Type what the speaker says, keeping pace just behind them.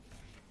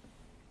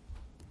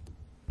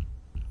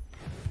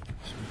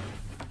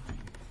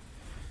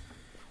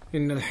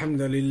إن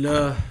الحمد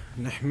لله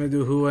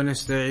نحمده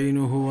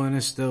ونستعينه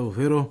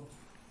ونستغفره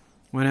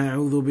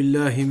ونعوذ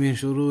بالله من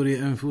شرور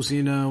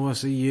أنفسنا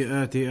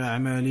وسيئات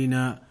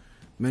أعمالنا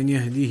من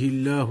يهده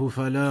الله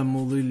فلا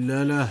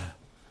مضل له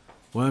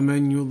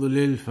ومن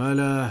يضلل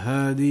فلا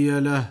هادي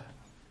له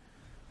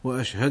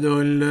وأشهد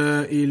أن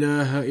لا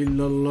إله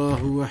إلا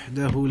الله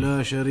وحده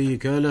لا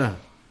شريك له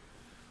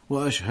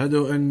وأشهد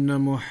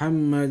أن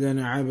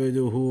محمدا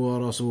عبده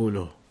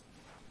ورسوله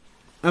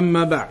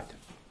أما بعد.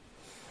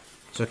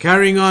 So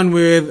carrying on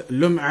with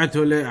Lum'at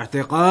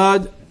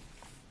al-Itiqad,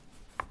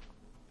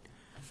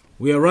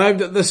 we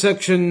arrived at the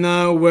section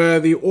now where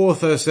the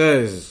author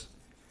says,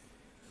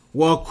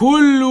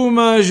 وَكُلُّ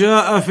مَا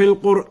جَاءَ فِي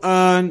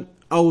الْقُرْآنِ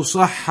أَوْ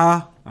صَحَّ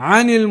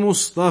عَنِ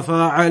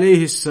الْمُصْطَفَى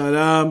عَلَيْهِ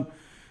السَّلَامِ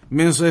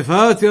مِنْ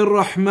صِفَاتِ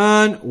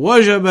الرَّحْمَنِ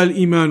وَجَبَ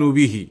الْإِيمَانُ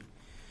بِهِ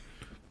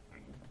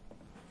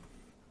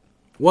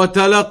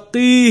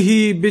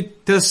وتلقيه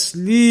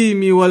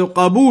بالتسليم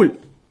والقبول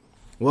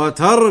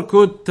وترك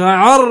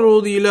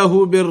التعرض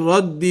له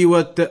بالرد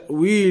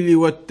والتأويل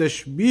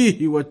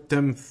والتشبيه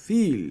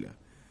والتمثيل.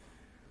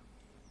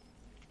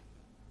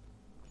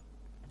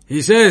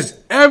 He says,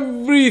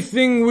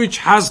 everything which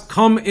has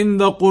come in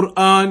the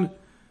Quran,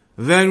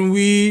 then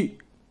we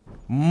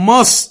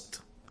must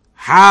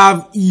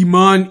have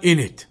Iman in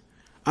it.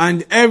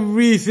 And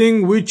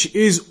everything which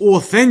is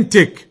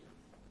authentic,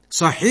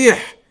 Sahih,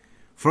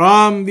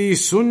 from the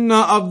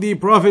Sunnah of the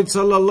Prophet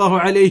sallallahu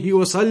alaihi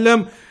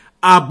wasallam,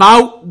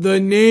 about the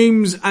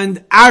names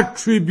and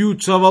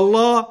attributes of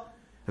Allah,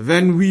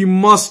 then we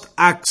must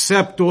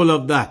accept all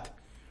of that.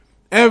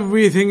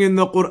 Everything in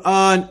the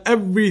Quran,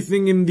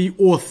 everything in the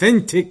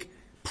authentic,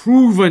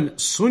 proven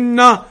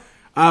Sunnah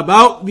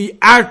about the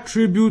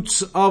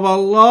attributes of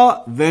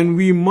Allah, then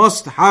we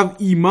must have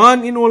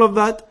Iman in all of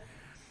that.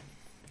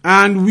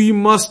 And we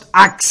must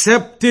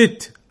accept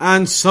it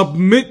and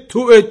submit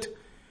to it.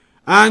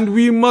 And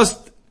we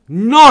must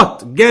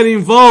not get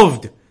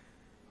involved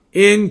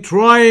in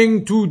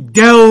trying to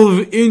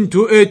delve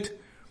into it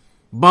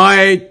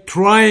by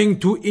trying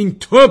to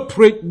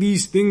interpret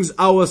these things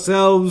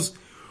ourselves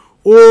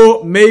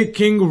or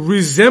making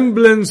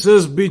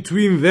resemblances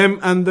between them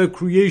and the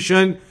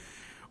creation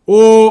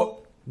or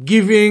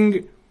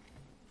giving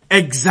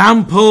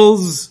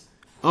examples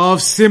of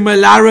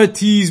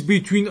similarities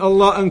between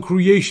Allah and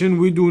creation.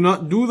 We do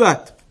not do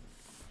that.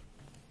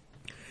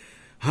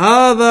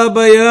 هذا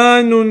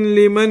بيان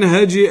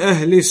لمنهج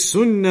أهل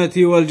السنة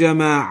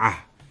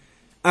والجماعة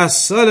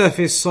السلف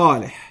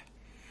الصالح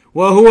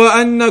وهو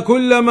أن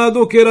كل ما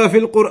ذكر في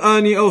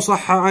القرآن أو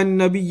صح عن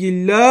نبي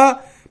الله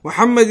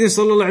محمد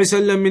صلى الله عليه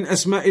وسلم من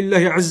أسماء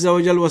الله عز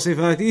وجل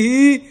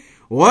وصفاته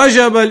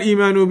وجب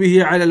الإيمان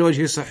به على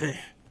الوجه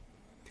الصحيح.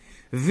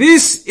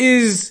 This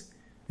is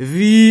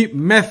the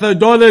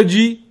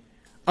methodology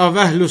of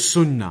Ahlus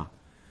Sunnah.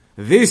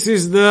 This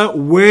is the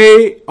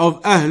way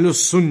of Ahlus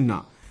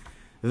Sunnah.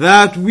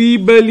 That we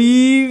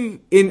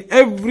believe in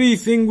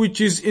everything which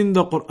is in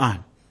the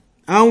Quran.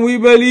 And we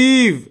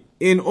believe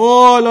in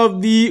all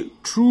of the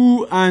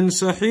true and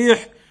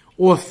sahih,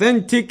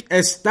 authentic,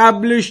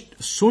 established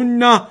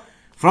sunnah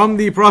from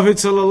the Prophet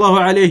sallallahu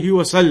alaihi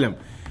wasallam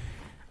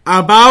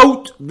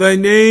about the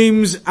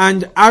names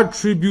and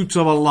attributes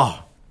of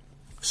Allah.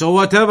 So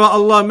whatever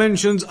Allah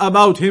mentions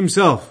about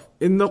Himself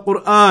in the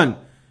Quran,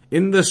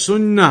 in the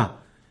sunnah,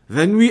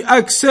 then we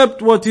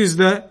accept what is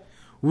there.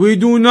 We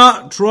do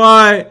not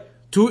try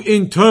to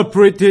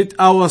interpret it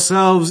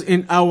ourselves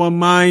in our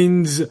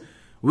minds.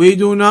 We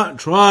do not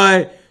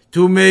try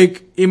to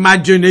make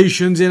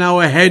imaginations in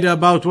our head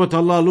about what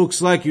Allah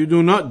looks like. You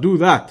do not do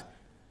that.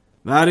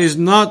 That is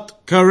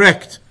not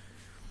correct.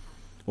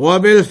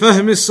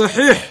 وَبِالْفَهْمِ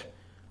الصَّحِيحِ.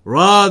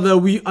 Rather,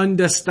 we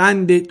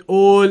understand it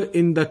all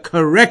in the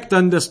correct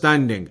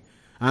understanding.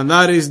 And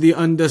that is the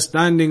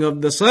understanding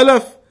of the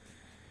Salaf.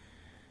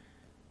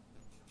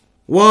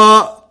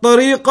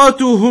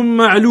 وَطَرِيقَتُهُمْ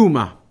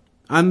مَعْلُومَةٌ.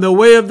 And the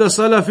way of the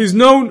Salaf is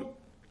known.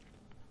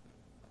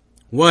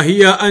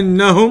 وَهِيَ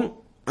أَنَّهُمْ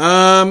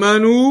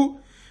آمنوا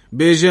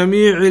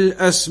بجميع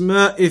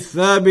الأسماء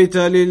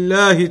الثابتة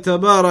لله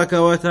تبارك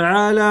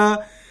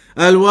وتعالى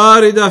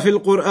الواردة في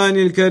القرآن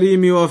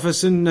الكريم وفي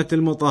السنة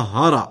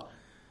المطهرة.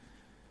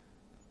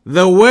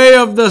 The way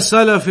of the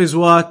Salaf is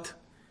what?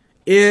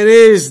 It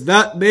is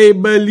that they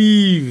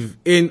believe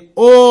in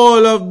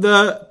all of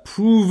the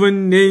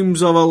proven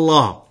names of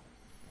Allah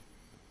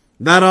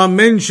that are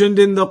mentioned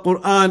in the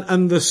Quran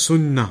and the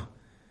Sunnah.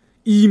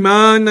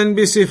 إيمانا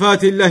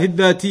بصفات الله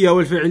الذاتية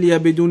والفعلية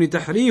بدون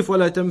تحريف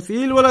ولا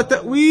تمثيل ولا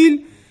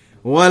تأويل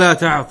ولا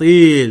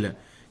تعطيل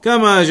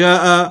كما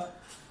جاء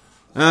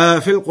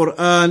في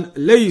القرآن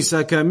ليس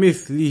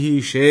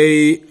كمثله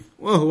شيء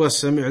وهو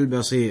السميع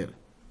البصير.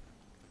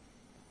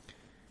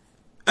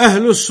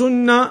 أهل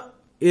السنة,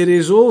 it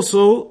is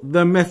also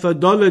the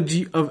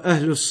methodology of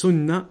أهل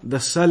السنة, the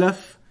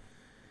Salaf,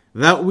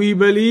 that we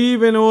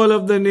believe in all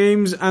of the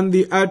names and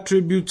the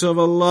attributes of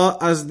Allah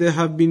as they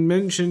have been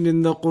mentioned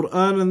in the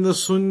Quran and the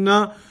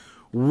Sunnah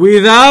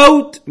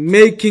without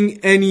making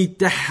any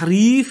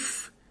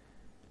tahrif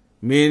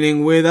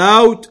meaning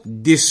without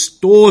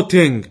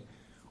distorting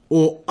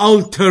or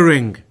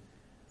altering,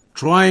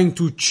 trying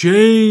to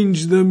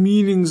change the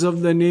meanings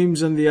of the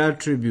names and the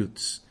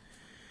attributes,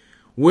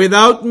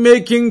 without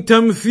making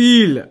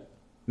tamthil,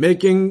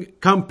 making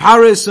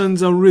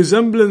comparisons and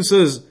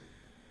resemblances,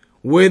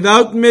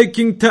 without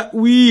making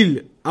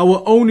ta'wil,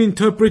 our own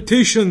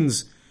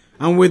interpretations,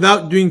 and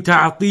without doing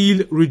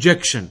ta'til,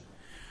 rejection.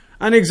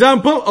 An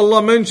example,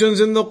 Allah mentions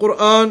in the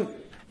Quran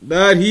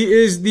that He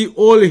is the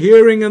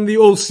all-hearing and the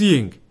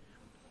all-seeing.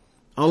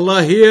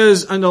 Allah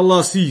hears and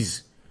Allah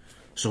sees.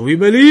 So we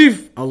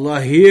believe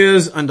Allah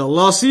hears and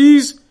Allah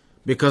sees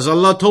because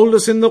Allah told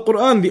us in the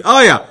Quran, the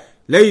ayah,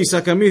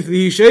 لَيْسَ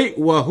كَمِثْلِهِ شَيْءٍ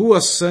وَهُوَ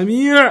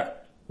السَّمِيعُ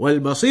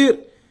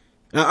وَالْبَصِيرُ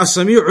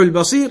السَّمِيعُ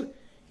الْبَصِيرُ.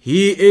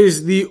 He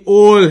is the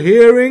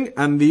all-hearing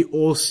and the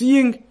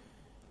all-seeing.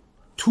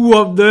 Two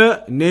of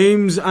the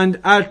names and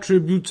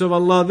attributes of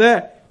Allah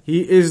there.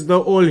 He is the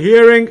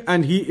all-hearing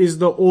and He is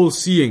the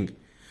all-seeing.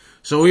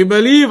 So we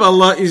believe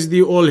Allah is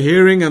the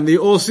all-hearing and the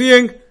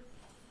all-seeing.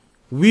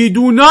 We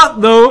do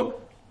not,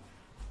 though,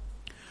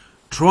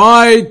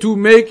 try to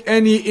make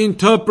any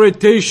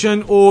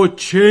interpretation or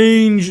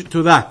change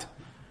to that.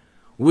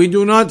 We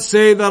do not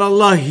say that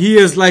Allah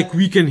hears like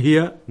we can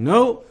hear.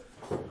 No.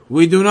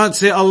 We do not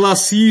say Allah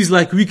sees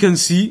like we can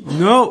see.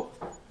 No.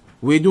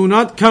 We do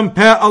not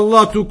compare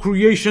Allah to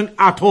creation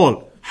at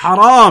all.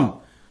 Haram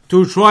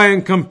to try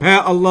and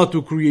compare Allah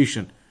to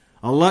creation.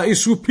 Allah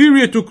is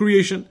superior to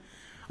creation.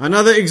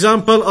 Another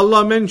example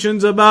Allah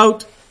mentions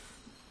about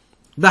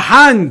the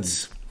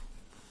hands.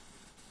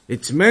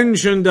 It's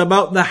mentioned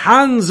about the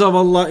hands of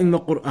Allah in the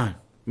Quran.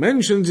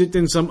 Mentions it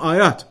in some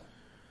ayat.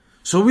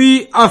 So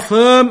we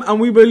affirm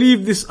and we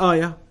believe this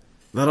ayah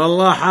that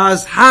Allah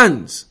has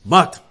hands.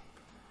 But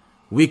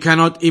we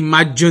cannot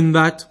imagine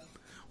that.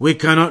 We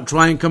cannot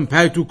try and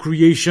compare to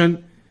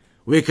creation.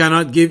 We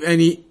cannot give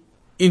any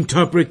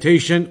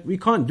interpretation. We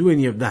can't do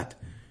any of that.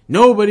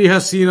 Nobody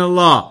has seen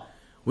Allah.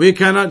 We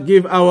cannot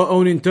give our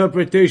own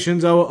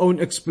interpretations, our own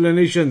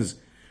explanations.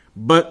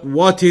 But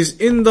what is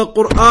in the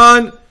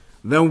Quran,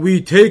 then we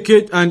take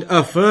it and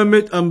affirm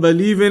it and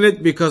believe in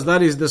it because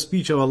that is the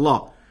speech of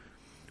Allah.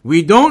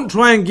 We don't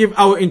try and give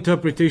our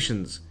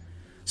interpretations.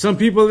 Some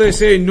people they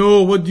say,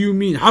 no, what do you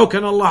mean? How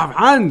can Allah have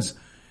hands?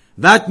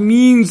 That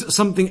means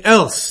something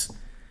else.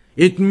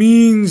 It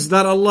means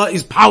that Allah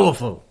is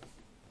powerful,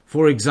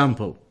 for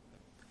example.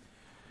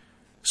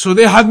 So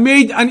they have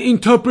made an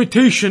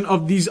interpretation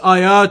of these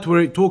ayat where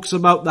it talks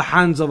about the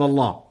hands of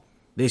Allah.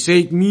 They say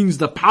it means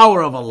the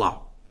power of Allah.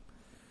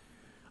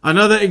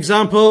 Another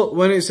example,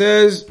 when it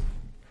says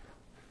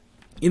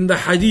in the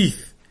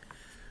hadith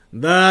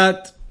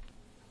that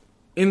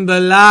in the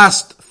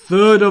last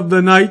third of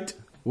the night,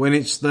 when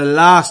it's the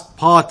last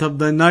part of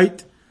the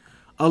night,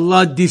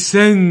 Allah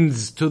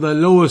descends to the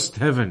lowest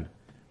heaven.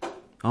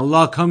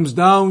 Allah comes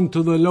down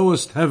to the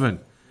lowest heaven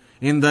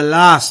in the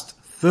last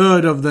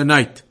third of the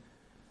night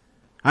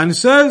and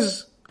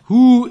says,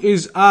 who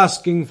is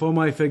asking for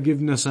my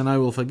forgiveness and I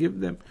will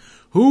forgive them?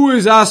 Who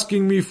is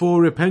asking me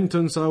for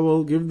repentance? I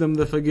will give them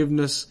the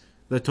forgiveness.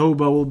 The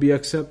tawbah will be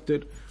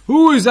accepted.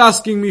 Who is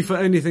asking me for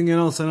anything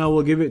else and I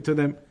will give it to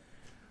them?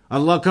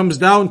 Allah comes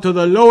down to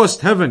the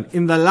lowest heaven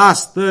in the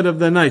last third of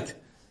the night.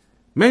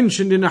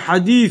 Mentioned in a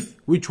hadith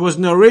which was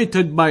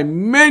narrated by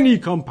many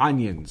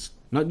companions.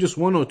 Not just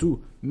one or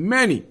two.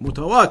 Many.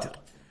 Mutawatir.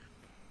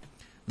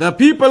 The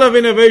people of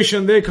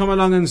innovation, they come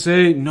along and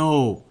say,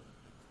 no.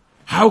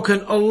 How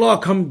can Allah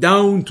come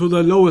down to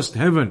the lowest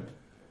heaven?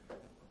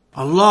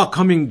 Allah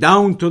coming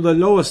down to the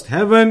lowest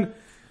heaven,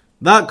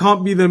 that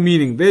can't be the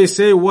meaning. They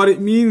say what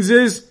it means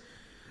is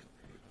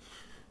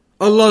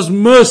Allah's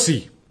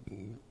mercy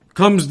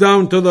comes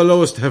down to the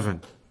lowest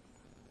heaven.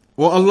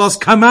 Or Allah's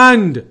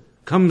command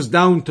comes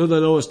down to the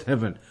lowest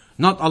heaven.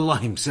 Not Allah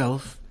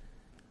Himself.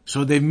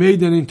 So they've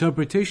made an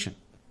interpretation.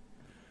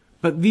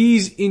 But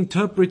these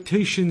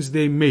interpretations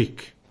they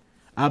make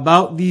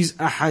about these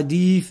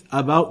ahadith,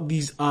 about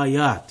these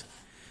ayat,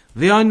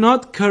 they are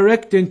not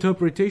correct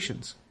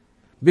interpretations.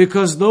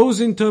 Because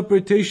those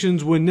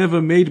interpretations were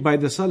never made by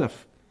the Salaf.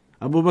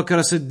 Abu Bakr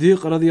as-Siddiq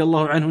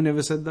radiyallahu anhu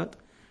never said that.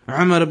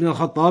 Umar ibn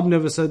al-Khattab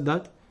never said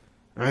that.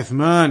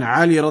 Uthman,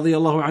 Ali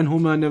radiyallahu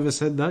anhuma never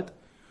said that.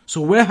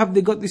 So where have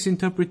they got this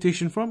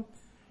interpretation from?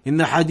 In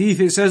the hadith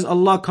it says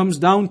Allah comes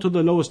down to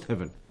the lowest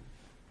heaven.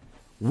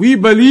 We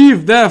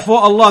believe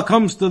therefore Allah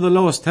comes to the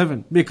lowest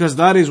heaven. Because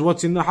that is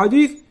what's in the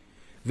hadith.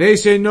 They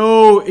say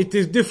no, it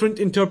is different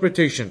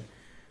interpretation.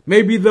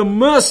 Maybe the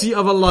mercy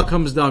of Allah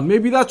comes down.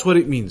 Maybe that's what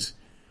it means.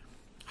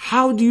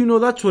 How do you know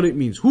that's what it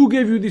means? Who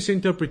gave you this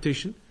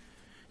interpretation?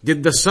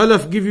 Did the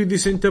Salaf give you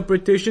this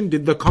interpretation?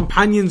 Did the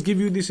companions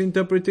give you this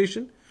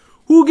interpretation?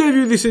 Who gave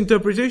you this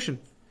interpretation?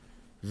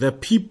 The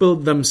people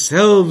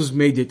themselves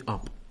made it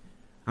up.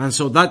 And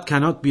so that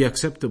cannot be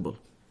acceptable.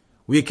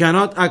 We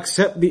cannot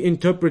accept the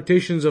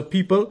interpretations of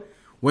people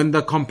when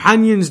the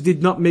companions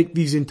did not make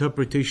these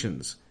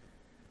interpretations.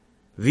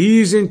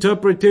 These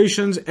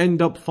interpretations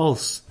end up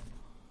false.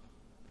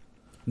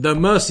 The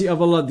mercy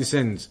of Allah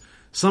descends.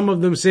 Some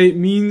of them say it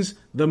means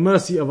the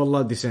mercy of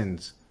Allah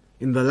descends.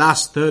 in the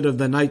last third of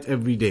the night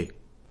every day.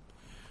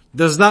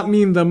 Does that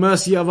mean the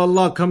mercy of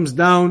Allah comes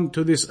down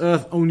to this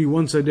earth only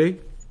once a day?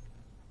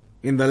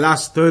 In the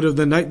last third of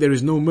the night, there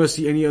is no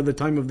mercy any other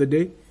time of the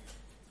day?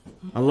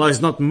 Allah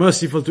is not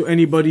merciful to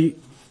anybody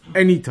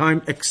any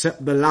time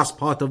except the last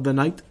part of the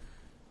night?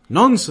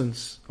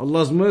 Nonsense.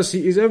 Allah's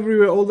mercy is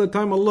everywhere all the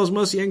time. Allah's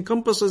mercy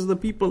encompasses the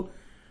people.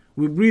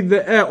 We breathe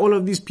the air, all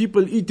of these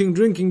people eating,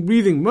 drinking,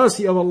 breathing,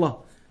 mercy of Allah.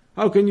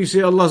 How can you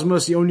say Allah's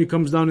mercy only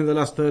comes down in the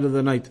last third of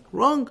the night?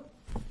 Wrong.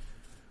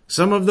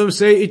 Some of them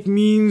say it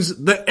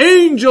means the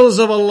angels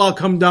of Allah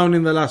come down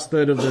in the last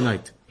third of the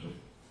night.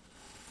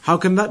 How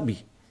can that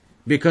be?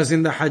 Because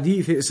in the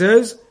hadith it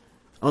says,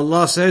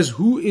 Allah says,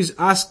 who is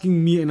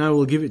asking me and I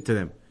will give it to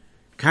them?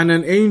 Can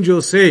an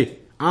angel say,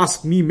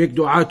 ask me, make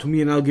dua to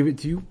me and I'll give it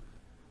to you?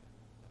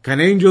 Can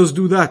angels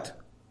do that?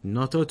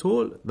 Not at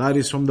all. That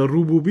is from the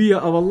rububiyyah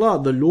of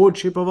Allah, the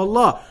lordship of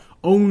Allah.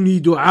 Only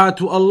dua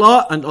to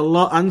Allah and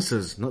Allah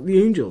answers, not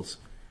the angels.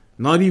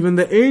 Not even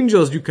the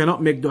angels, you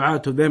cannot make dua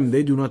to them.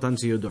 They do not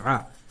answer your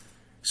dua.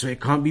 So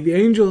it can't be the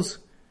angels.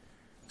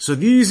 So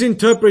these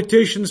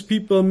interpretations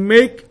people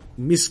make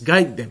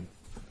misguide them.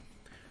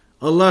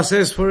 Allah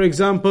says, for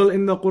example,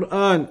 in the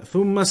Quran,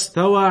 ثُمَّ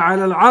اسْتَوَى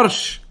عَلَى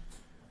الْعَرْشِ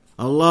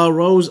Allah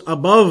rose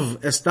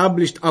above,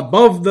 established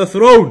above the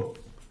throne.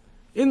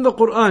 In the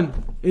Quran,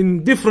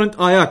 in different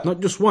ayat, not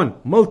just one,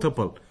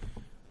 multiple.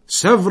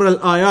 Several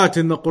ayat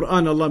in the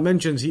Quran, Allah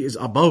mentions He is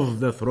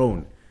above the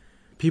throne.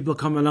 People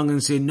come along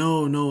and say,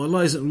 no,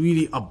 Allah isn't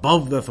really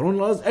above the throne,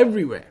 Allah is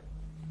everywhere.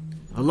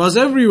 Allah is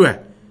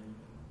everywhere.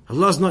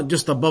 Allah is not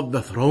just above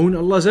the throne,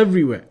 Allah is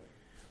everywhere.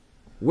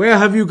 Where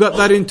have you got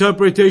that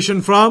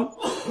interpretation from?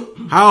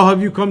 How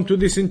have you come to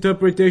this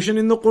interpretation?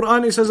 In the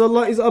Quran it says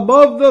Allah is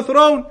above the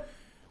throne.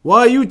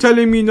 Why are you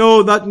telling me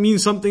no, that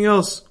means something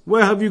else?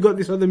 Where have you got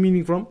this other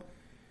meaning from?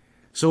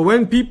 So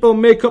when people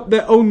make up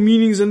their own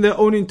meanings and their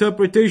own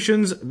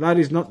interpretations, that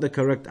is not the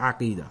correct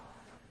aqeedah.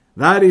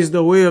 That is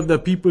the way of the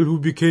people who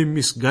became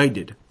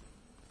misguided.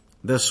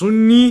 The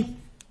Sunni,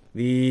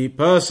 the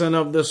person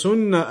of the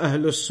Sunnah,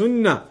 Ahlus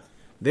Sunnah,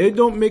 they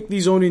don't make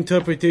these own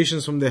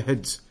interpretations from their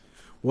heads.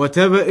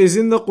 Whatever is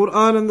in the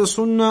Quran and the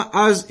Sunnah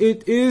as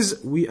it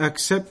is, we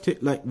accept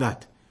it like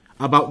that.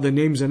 About the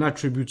names and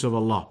attributes of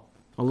Allah.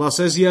 Allah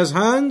says He has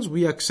hands,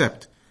 we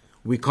accept.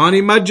 We can't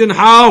imagine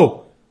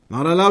how.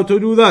 Not allowed to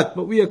do that,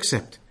 but we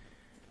accept.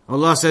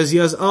 Allah says He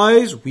has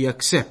eyes, we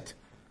accept.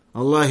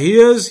 Allah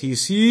hears, He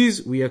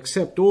sees, we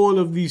accept all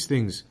of these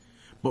things.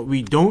 But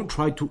we don't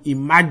try to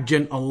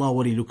imagine Allah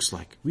what He looks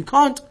like. We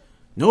can't.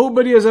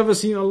 Nobody has ever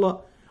seen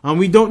Allah. And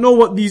we don't know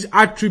what these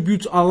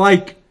attributes are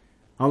like.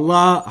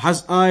 Allah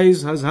has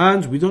eyes, has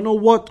hands, we don't know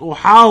what or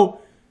how.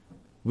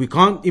 We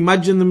can't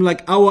imagine them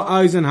like our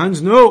eyes and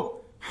hands.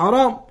 No,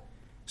 haram.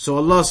 So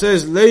Allah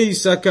says,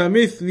 لَيْسَ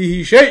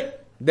كَمِثْلِهِ شَيْءٍ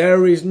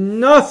There is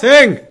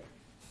nothing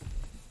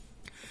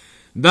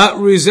that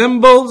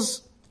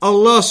resembles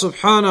Allah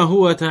subhanahu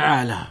wa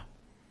ta'ala.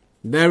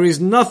 There is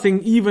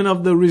nothing even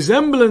of the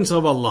resemblance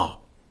of Allah.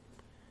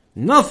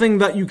 Nothing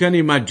that you can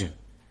imagine.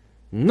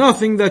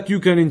 Nothing that you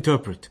can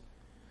interpret.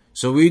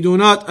 So we do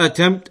not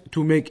attempt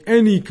to make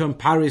any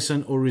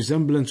comparison or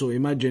resemblance or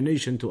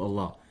imagination to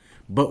Allah.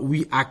 But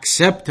we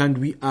accept and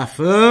we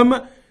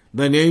affirm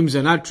the names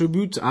and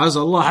attributes as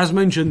Allah has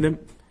mentioned them.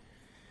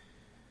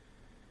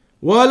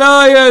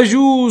 وَلَا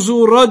يَجُوزُ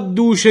رَدُّ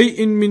شَيْءٍ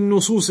مِّن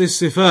نُصُوصِ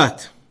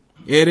الصِّفَاتِ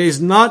It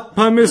is not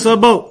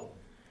permissible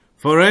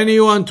for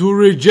anyone to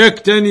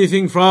reject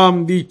anything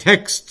from the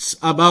texts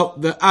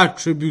about the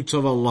attributes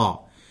of Allah.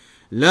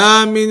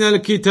 لَا مِنَ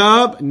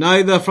الْكِتَابِ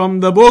Neither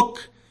from the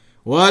book,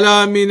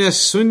 وَلَا مِنَ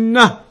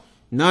السُّنَّةِ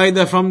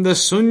Neither from the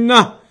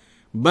sunnah,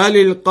 بل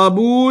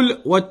القبول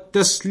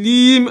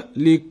والتسليم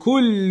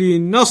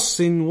لكل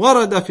نص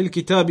ورد في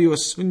الكتاب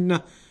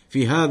والسنة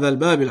في هذا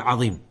الباب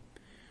العظيم.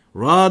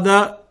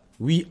 Rather,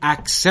 we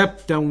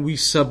accept and we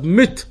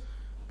submit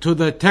to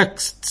the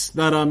texts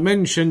that are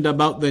mentioned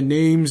about the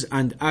names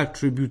and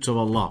attributes of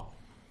Allah.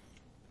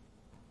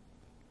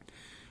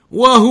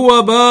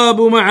 وهو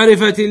باب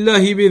معرفة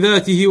الله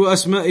بذاته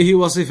وأسمائه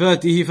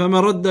وصفاته فمن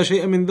رد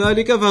شيئا من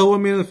ذلك فهو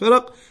من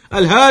الفرق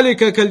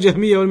الهالكة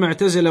كالجهمية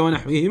والمعتزلة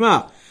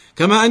ونحوهما.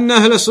 كما أن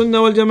أهل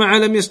السنة والجماعة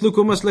لم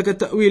يسلكوا مسلك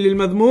التأويل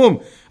المذموم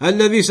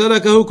الذي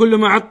سلكه كل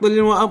معطل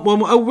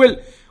ومؤول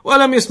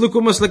ولم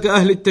يسلكوا مسلك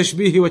أهل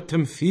التشبيه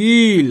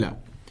والتمثيل.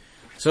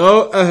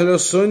 So أهل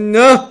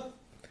السنة,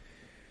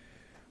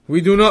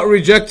 we do not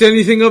reject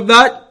anything of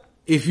that.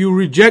 If you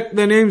reject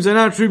the names and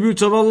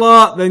attributes of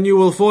Allah, then you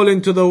will fall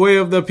into the way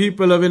of the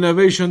people of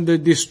innovation, the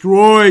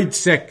destroyed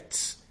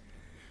sects.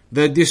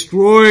 The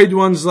destroyed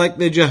ones like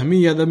the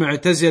Jahmiyyah, the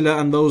Mu'tazila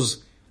and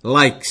those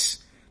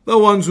likes. The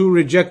ones who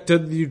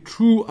rejected the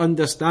true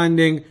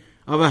understanding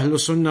of Ahlul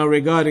Sunnah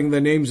regarding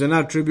the names and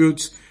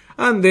attributes,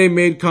 and they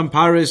made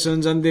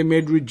comparisons and they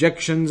made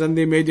rejections and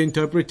they made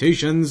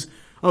interpretations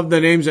of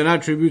the names and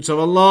attributes of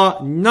Allah,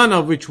 none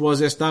of which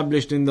was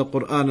established in the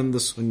Quran and the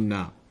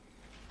Sunnah.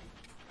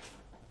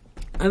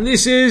 And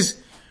this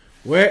is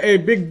where a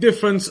big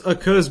difference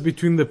occurs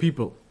between the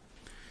people.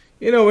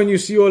 You know, when you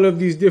see all of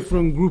these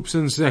different groups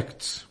and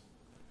sects,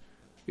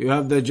 you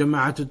have the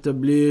Jama'at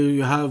al-Tabligh,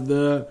 you have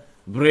the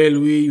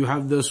Brailwi, you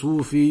have the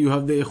Sufi, you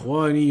have the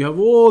Ikhwani, you have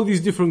all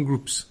these different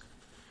groups.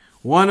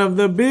 One of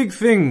the big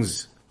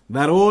things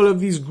that all of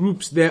these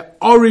groups, their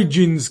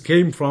origins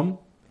came from,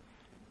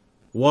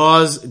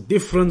 was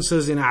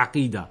differences in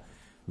aqeedah.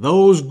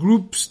 Those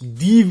groups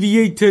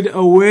deviated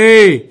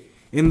away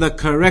in the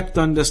correct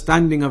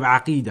understanding of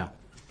aqeedah.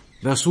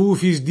 The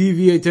Sufis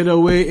deviated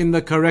away in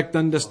the correct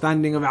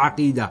understanding of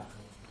aqeedah.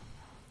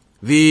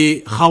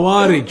 The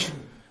Khawarij,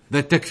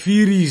 the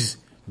Takfiris,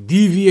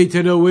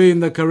 deviated away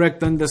in the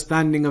correct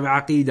understanding of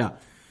aqeedah.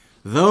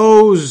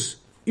 Those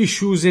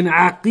issues in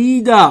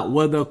aqeedah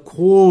were the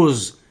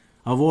cause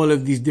of all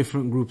of these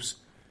different groups.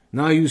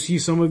 Now you see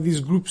some of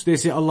these groups, they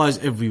say Allah is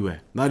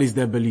everywhere. That is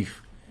their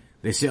belief.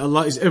 They say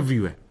Allah is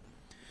everywhere.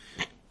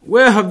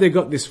 Where have they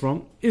got this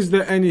from? Is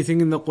there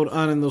anything in the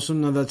Quran and the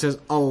Sunnah that says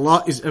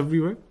Allah is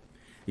everywhere?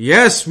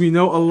 Yes, we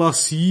know Allah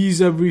sees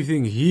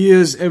everything,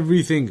 hears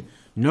everything,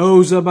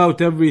 knows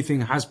about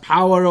everything, has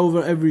power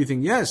over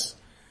everything. Yes.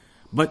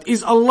 But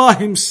is Allah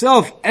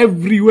Himself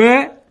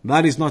everywhere?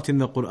 That is not in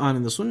the Quran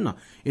and the Sunnah.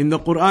 In the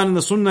Quran and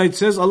the Sunnah it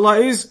says Allah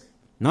is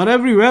not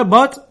everywhere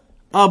but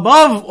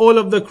above all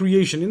of the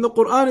creation. In the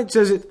Quran it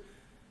says it,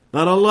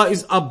 that Allah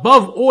is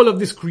above all of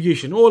this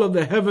creation, all of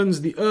the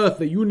heavens, the earth,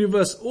 the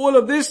universe, all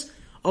of this,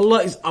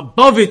 Allah is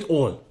above it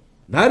all.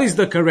 That is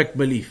the correct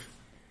belief.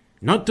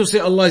 Not to say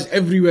Allah is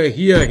everywhere,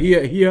 here,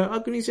 here, here. How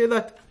can you say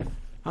that?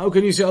 How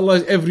can you say Allah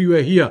is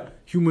everywhere here?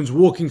 Humans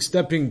walking,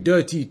 stepping,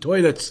 dirty,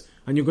 toilets,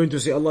 and you're going to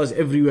say Allah is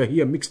everywhere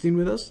here, mixed in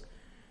with us?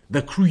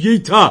 The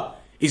Creator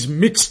is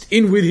mixed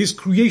in with His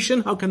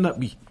creation? How can that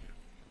be?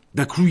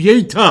 The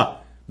Creator,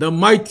 the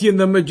mighty and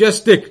the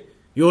majestic,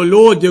 your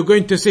Lord, you're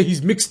going to say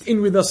He's mixed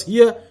in with us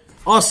here?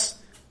 Us,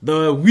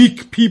 the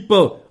weak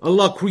people,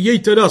 Allah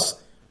created us,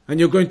 and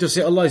you're going to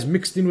say Allah is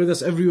mixed in with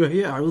us everywhere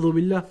here? A'udhu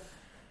billah.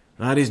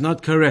 That is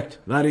not correct.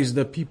 That is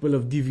the people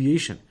of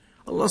deviation.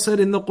 Allah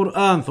said in the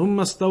Quran, ثُمَّ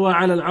اسْتَوَى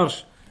عَلَى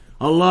الْعَرْشِ.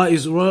 Allah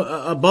is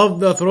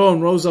above the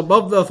throne, rose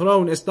above the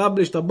throne,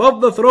 established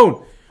above the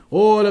throne.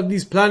 All of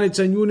these planets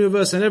and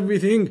universe and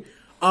everything,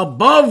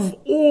 above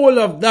all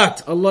of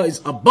that, Allah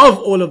is above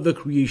all of the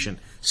creation,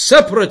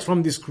 separate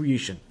from this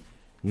creation.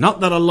 Not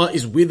that Allah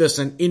is with us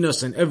and in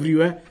us and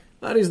everywhere.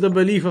 That is the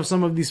belief of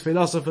some of these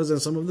philosophers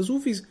and some of the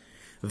Sufis.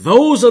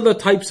 Those are the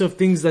types of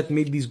things that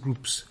made these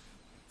groups.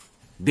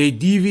 They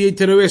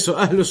deviated away. So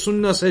Ahlul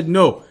Sunnah said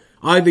no.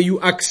 Either you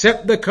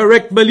accept the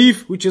correct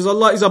belief, which is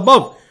Allah is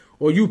above,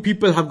 or you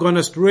people have gone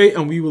astray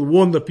and we will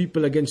warn the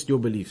people against your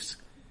beliefs.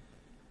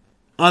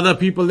 Other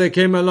people, they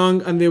came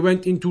along and they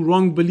went into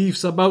wrong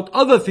beliefs about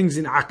other things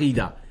in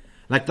aqeedah.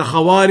 Like the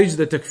Khawarij,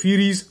 the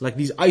Takfiris, like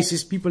these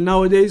ISIS people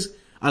nowadays,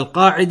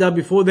 Al-Qaeda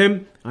before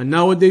them, and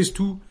nowadays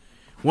too.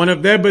 One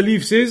of their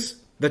beliefs is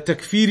the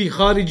Takfiri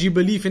Khariji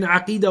belief in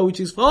aqeedah,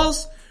 which is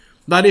false,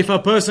 that if a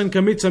person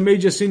commits a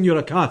major sin, you're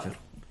a kafir.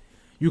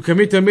 You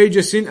commit a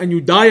major sin and you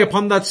die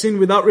upon that sin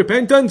without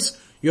repentance,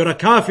 you're a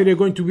kafir, you're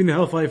going to be in the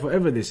hellfire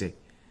forever, they say.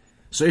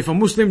 So if a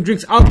Muslim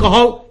drinks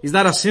alcohol, is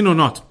that a sin or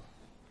not?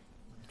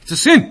 It's a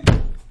sin.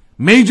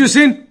 Major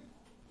sin.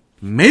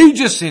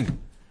 Major sin.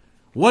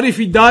 What if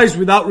he dies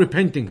without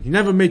repenting? He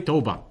never made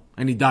tawbah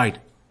and he died.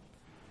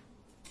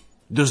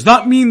 Does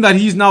that mean that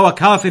he's now a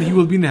kafir, he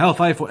will be in the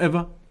hellfire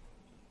forever?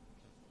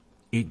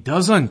 It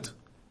doesn't.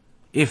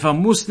 If a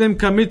Muslim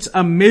commits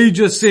a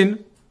major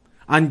sin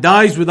and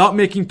dies without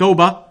making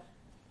tawbah,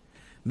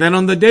 then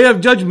on the day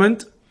of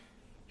judgment,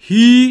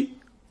 he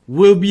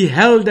will be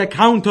held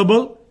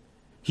accountable.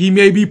 He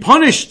may be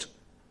punished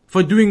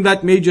for doing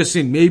that major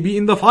sin, maybe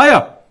in the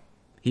fire.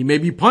 He may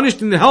be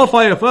punished in the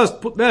hellfire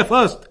first, put there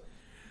first.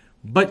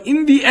 But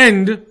in the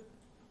end,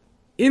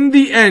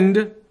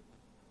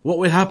 what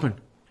will happen?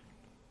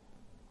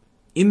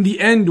 In the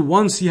end,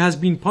 once he has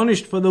been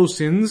punished for those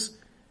sins,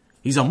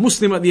 he's a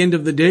Muslim at the end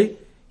of the day,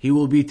 he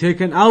will be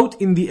taken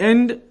out in the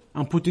end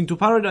and put into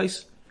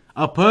paradise.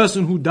 A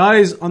person who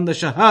dies on the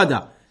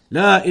Shahada,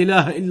 La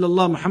ilaha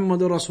illallah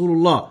Muhammadur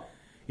Rasulullah.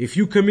 If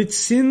you commit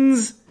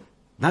sins,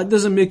 that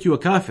doesn't make you a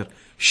kafir.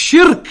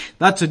 Shirk,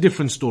 that's a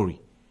different story.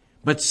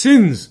 But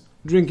sins,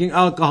 drinking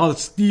alcohol,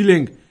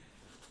 stealing,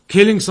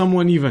 killing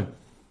someone even,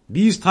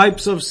 these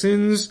types of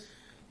sins,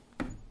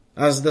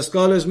 as the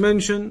scholars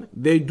mention,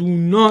 they do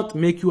not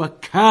make you a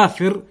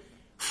kafir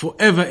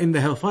forever in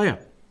the hellfire.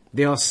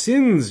 They are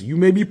sins. You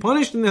may be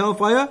punished in the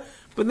hellfire,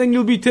 but then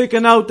you'll be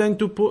taken out and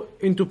put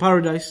into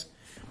paradise.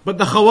 But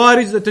the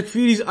Khawarij, the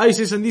Takfiris,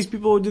 ISIS, and these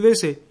people, what do they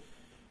say?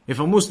 If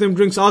a Muslim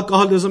drinks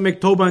alcohol, doesn't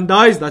make tawbah and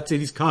dies, that's it,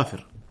 he's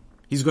kafir.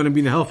 He's going to be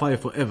in the hellfire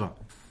forever.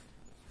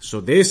 So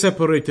they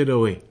separated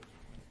away.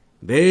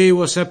 They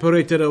were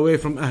separated away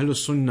from Ahlul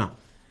Sunnah.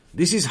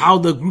 This is how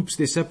the groups,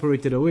 they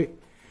separated away.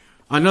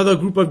 Another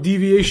group of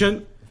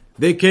deviation,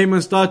 they came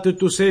and started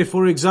to say,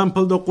 for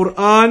example, the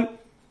Quran,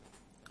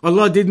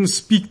 Allah didn't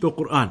speak the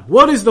Quran.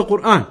 What is the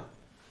Quran?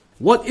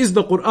 What is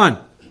the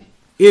Quran?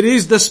 It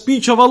is the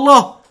speech of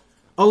Allah.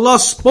 Allah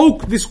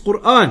spoke this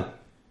Quran.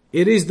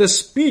 It is the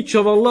speech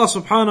of Allah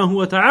subhanahu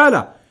wa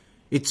ta'ala.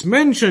 It's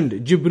mentioned,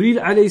 Jibreel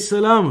alayhi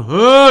salam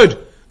heard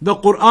the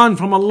Quran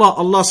from Allah.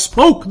 Allah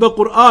spoke the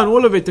Quran,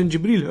 all of it, and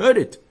Jibreel heard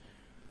it.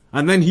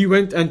 And then he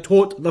went and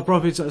taught the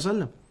Prophet sallallahu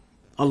alaihi wasallam.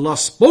 Allah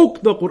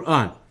spoke the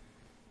Quran.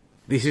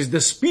 This is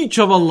the speech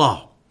of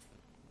Allah.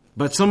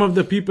 But some of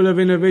the people of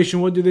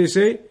innovation, what do they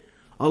say?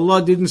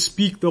 Allah didn't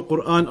speak the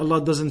Quran, Allah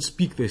doesn't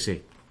speak, they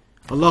say.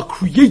 Allah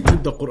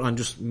created the Quran,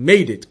 just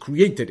made it,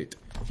 created it.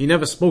 He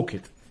never spoke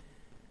it.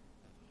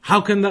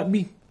 How can that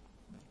be?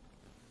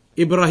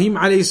 Ibrahim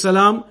alayhi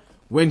salam,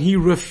 when he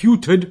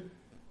refuted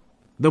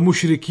the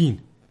mushrikeen,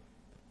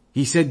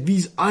 he said,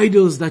 these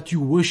idols that you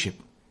worship,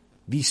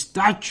 these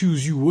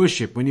statues you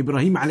worship, when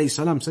Ibrahim alayhi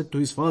salam said to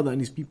his father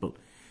and his people,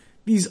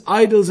 these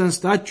idols and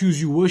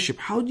statues you worship,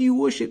 how do you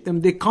worship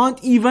them? They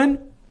can't even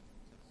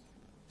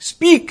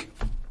speak.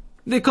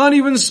 They can't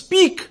even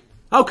speak.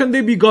 How can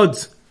they be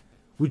gods?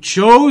 Which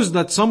shows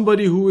that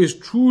somebody who is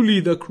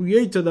truly the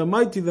creator, the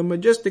mighty, the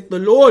majestic, the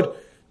Lord,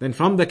 then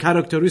from the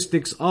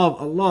characteristics of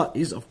Allah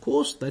is, of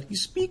course, that He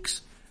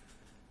speaks.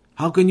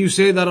 How can you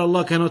say that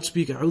Allah cannot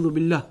speak? A'udhu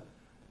billah.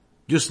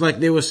 Just like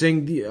they were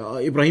saying,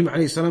 Ibrahim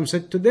alayhi salam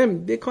said to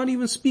them, they can't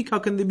even speak. How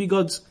can they be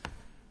gods?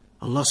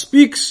 Allah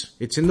speaks.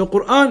 It's in the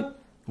Quran.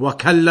 وَكَلَّمَ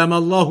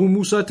اللَّهُ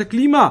مُوسَى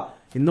تَكْلِيمًا.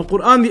 In the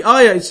Quran, the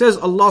ayah, it says,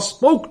 Allah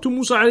spoke to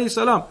Musa alayhi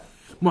salam.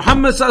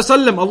 Muhammad sallallahu alayhi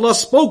wa sallam, Allah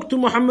spoke to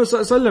Muhammad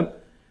sallallahu alayhi wa sallam.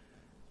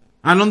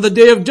 And on the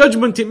day of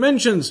judgment it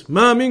mentions,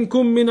 مَا مِنْكُم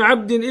مِّنْ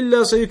عَبْدٍ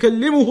إِلَّا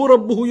سَيُكَلِّمُهُ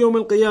رَبُّهُ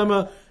يَوْمَ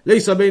الْقِيَامَةِ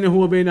لَيْسَ بَيْنَهُ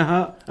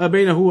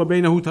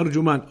وَبَيْنَهُ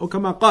تَرْجُمَانٌ. Or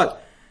كما قال,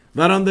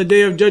 that on the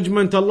day of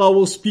judgment Allah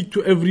will speak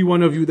to every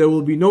one of you. There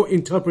will be no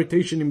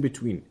interpretation in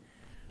between.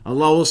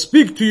 Allah will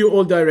speak to you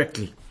all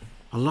directly.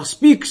 Allah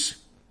speaks.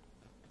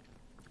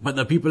 But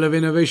the people of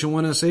innovation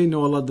want to say,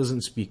 no, Allah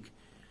doesn't speak.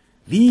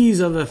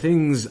 These are the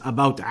things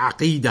about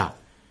aqeedah,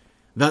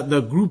 that the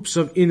groups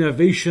of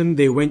innovation,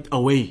 they went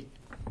away.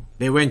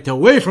 They went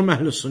away from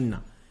Ahlul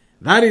Sunnah.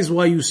 That is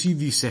why you see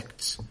these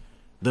sects.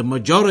 The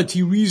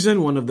majority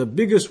reason, one of the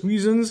biggest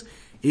reasons,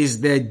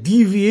 is their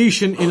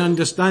deviation in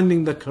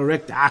understanding the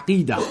correct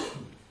aqeedah.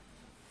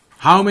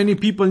 How many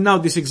people now,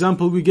 this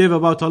example we gave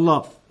about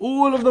Allah,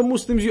 all of the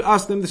Muslims, you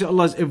ask them, they say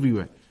Allah is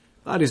everywhere.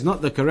 That is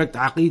not the correct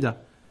aqeedah.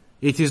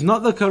 It is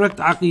not the correct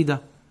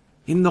aqeedah.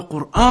 In the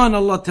Quran,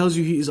 Allah tells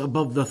you He is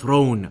above the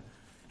throne.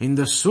 In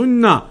the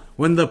Sunnah,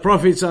 when the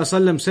Prophet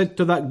ﷺ said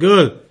to that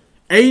girl,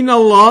 Ayn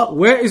Allah,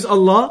 where is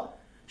Allah?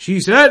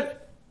 She said,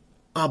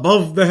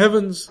 above the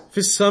heavens,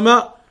 fis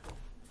sama,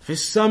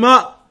 fis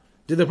sama.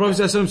 Did the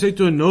Prophet ﷺ say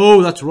to her,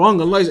 no, that's wrong,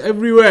 Allah is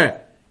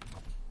everywhere?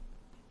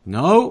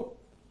 No.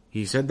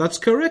 He said, that's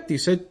correct. He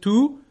said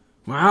to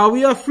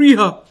Muawiyah, free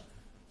her.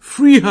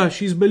 Free her,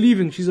 she's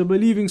believing, she's a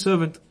believing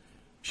servant.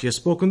 She has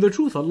spoken the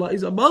truth, Allah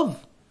is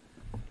above.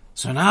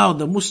 So now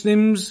the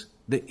Muslims,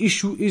 the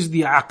issue is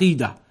the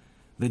aqeedah.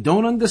 They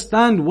don't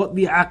understand what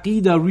the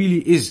aqeedah really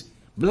is.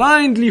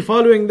 Blindly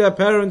following their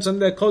parents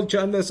and their culture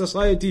and their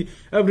society.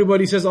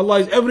 Everybody says Allah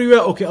is everywhere.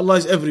 Okay, Allah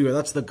is everywhere.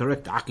 That's the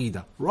correct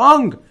aqeedah.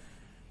 Wrong.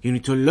 You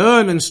need to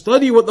learn and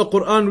study what the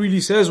Quran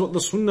really says, what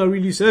the Sunnah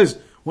really says,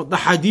 what the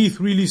Hadith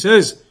really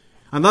says.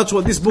 And that's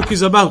what this book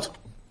is about.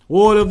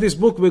 All of this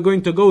book, we're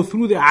going to go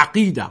through the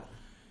aqeedah.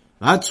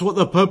 That's what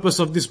the purpose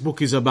of this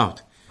book is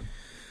about.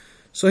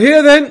 So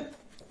here then,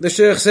 the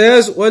Shaykh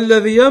says,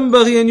 وَالَّذِي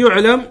يَنْبَغِي أَنْ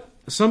يُعْلَمْ,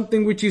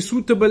 something which is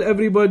suitable,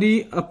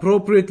 everybody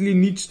appropriately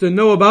needs to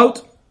know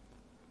about.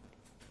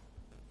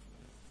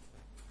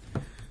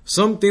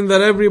 Something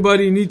that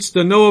everybody needs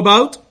to know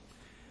about.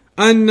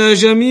 أن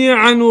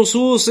جميع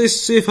نصوص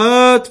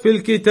الصفات في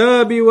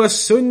الكتاب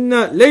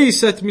والسنة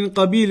ليست من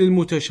قبيل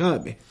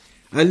المتشابه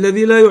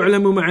الذي لا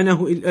يعلم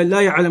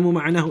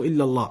معناه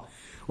إلا الله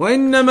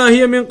وإنما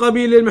هي من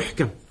قبيل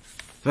المحكم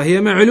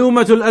فهي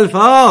معلومة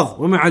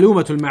الألفاظ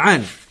ومعلومة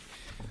المعاني.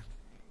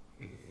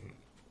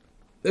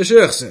 The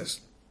Shaykh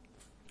says,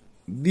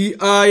 the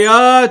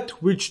ayat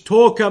which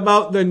talk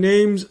about the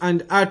names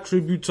and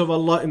attributes of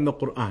Allah in the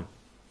Quran,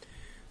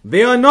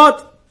 they are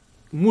not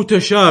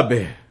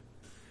mutashabih.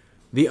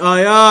 The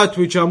ayat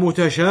which are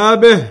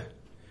mutashabih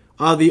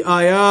are the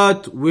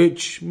ayat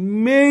which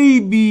may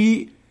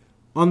be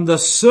on the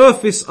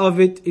surface of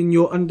it in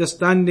your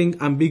understanding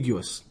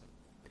ambiguous.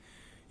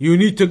 You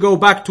need to go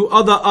back to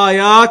other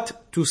ayat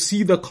to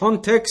see the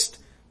context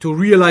to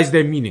realize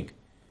their meaning.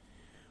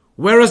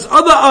 Whereas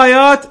other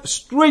ayat,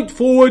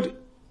 straightforward,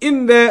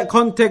 in their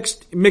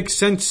context, makes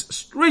sense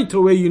straight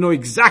away, you know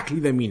exactly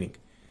their meaning.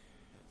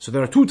 So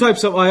there are two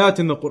types of ayat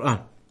in the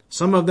Quran.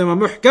 Some of them are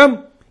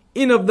muhkam,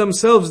 in of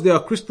themselves they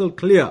are crystal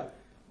clear.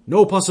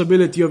 No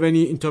possibility of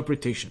any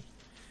interpretation.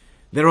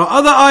 There are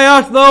other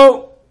ayat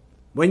though,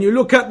 when you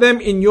look at them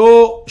in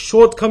your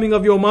shortcoming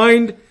of your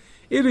mind,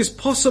 it is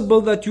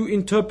possible that you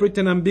interpret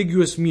an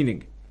ambiguous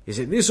meaning. Is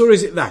it this or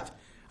is it that?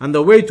 And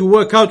the way to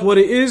work out what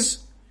it is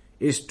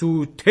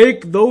to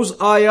take those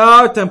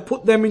ayat and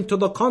put them into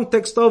the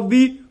context of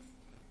the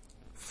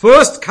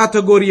first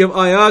category of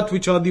ayat,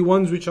 which are the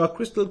ones which are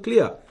crystal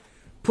clear.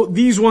 Put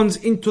these ones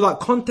into that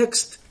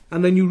context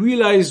and then you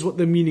realize what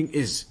the meaning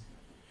is.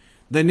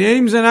 The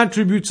names and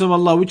attributes of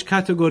Allah, which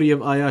category of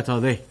ayat are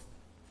they?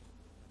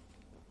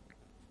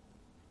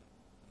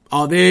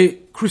 Are they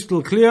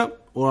crystal clear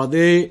or are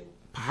they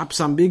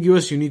perhaps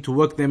ambiguous? You need to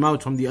work them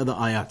out from the other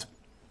ayat.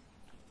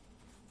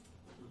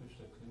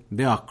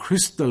 They are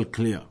crystal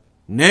clear.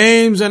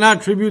 Names and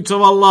attributes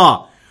of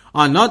Allah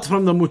are not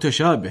from the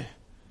mutashabih.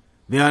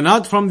 They are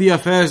not from the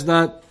affairs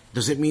that,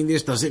 does it mean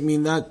this, does it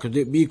mean that, could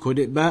it be, could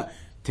it be,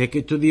 take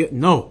it to the,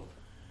 no.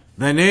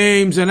 The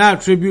names and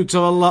attributes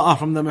of Allah are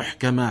from the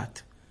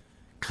Muhkimaat.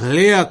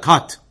 Clear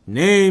cut.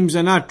 Names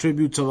and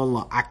attributes of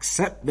Allah.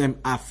 Accept them,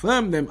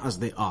 affirm them as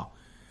they are.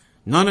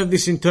 None of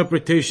this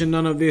interpretation,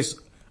 none of this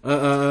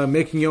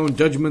making your own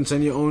judgments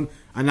and your own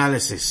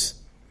analysis.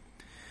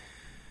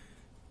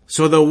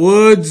 So the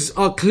words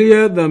are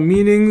clear, the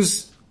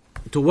meanings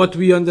to what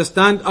we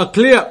understand are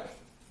clear.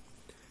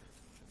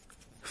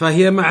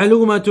 فهي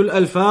معلومة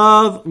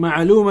الألفاظ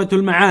معلومة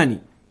المعاني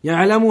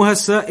يعلمها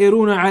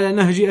السائرون على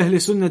نهج أهل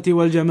السنة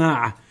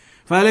والجماعة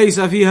فليس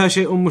فيها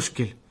شيء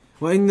مشكل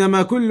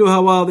وإنما كلها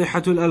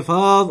واضحة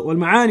الألفاظ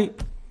والمعاني.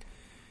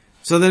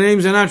 So the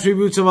names and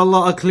attributes of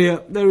Allah are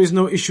clear. There is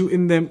no issue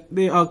in them.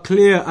 They are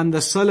clear, and the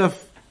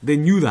Salaf, they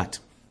knew that.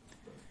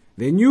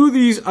 They knew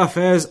these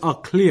affairs are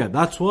clear.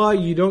 That's why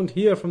you don't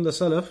hear from the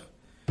Salaf.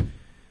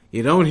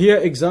 You don't hear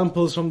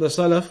examples from the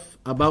Salaf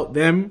about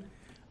them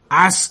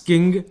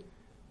asking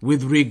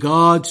with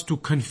regards to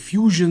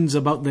confusions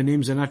about the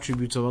names and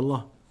attributes of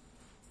Allah.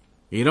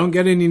 You don't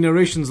get any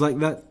narrations like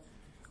that,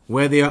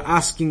 where they are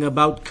asking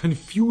about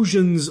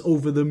confusions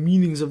over the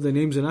meanings of the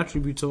names and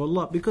attributes of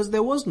Allah, because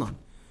there was none.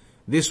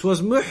 This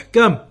was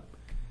muhkam.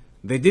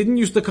 They didn't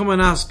used to come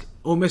and ask,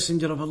 O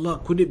Messenger of Allah,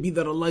 could it be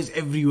that Allah is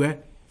everywhere?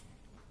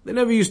 They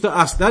never used to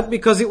ask that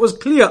because it was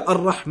clear.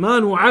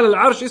 Ar-Rahmanu ala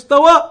al-arsh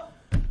istawa.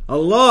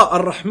 Allah,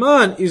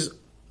 Ar-Rahman, is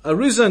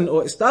arisen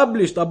or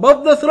established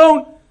above the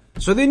throne.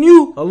 So they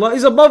knew Allah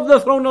is above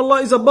the throne,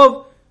 Allah is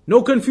above.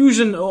 No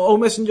confusion, O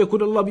Messenger,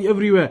 could Allah be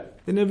everywhere?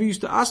 They never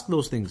used to ask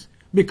those things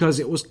because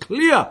it was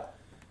clear.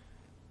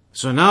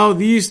 So now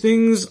these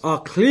things are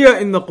clear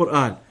in the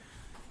Quran.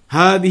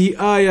 هذه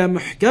آية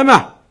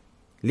محكمة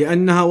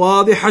لأنها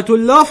واضحة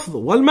اللفظ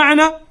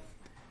والمعنى.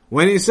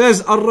 When it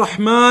says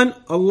Ar-Rahman,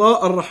 Allah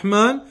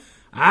Ar-Rahman,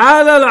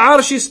 على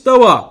العرش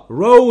استوى,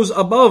 rose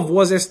above,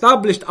 was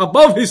established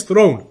above his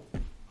throne.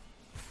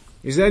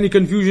 Is there any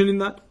confusion in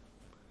that?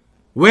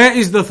 Where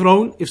is the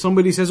throne? If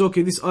somebody says,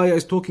 okay, this ayah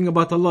is talking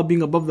about Allah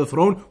being above the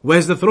throne,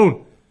 where's the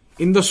throne?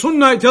 In the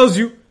Sunnah it tells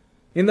you,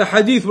 in the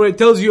Hadith where it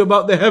tells you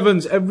about the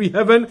heavens, every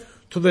heaven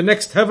to the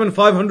next heaven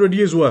 500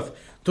 years worth,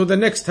 to the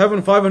next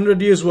heaven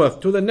 500 years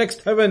worth, to the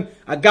next heaven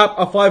a gap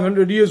of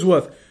 500 years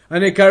worth.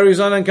 And it carries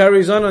on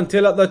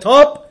until at the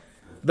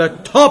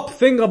top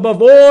thing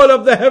above all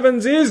of the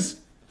heavens is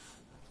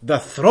the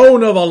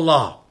throne of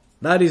Allah.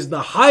 That is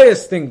the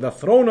highest thing, the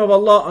throne of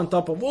Allah on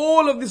top of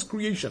all of this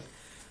creation.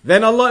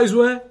 Then Allah is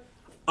where?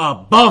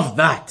 Above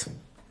that.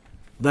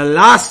 The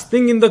last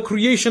thing in the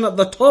creation at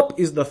the top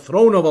is the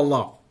throne of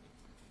Allah.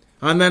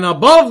 And then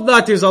above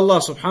that is Allah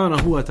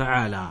subhanahu wa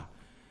ta'ala.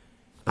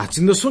 That's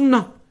in the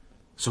Sunnah.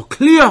 So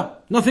clear,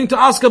 nothing to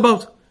ask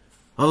about.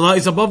 Allah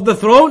is above the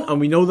throne, and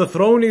we know the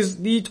throne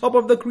is the top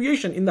of the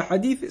creation. In the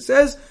Hadith it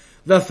says,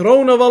 the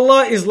throne of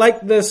Allah is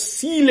like the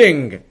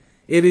ceiling.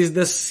 It is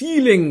the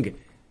ceiling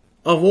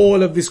of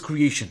all of this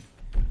creation.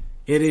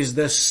 It is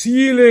the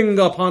ceiling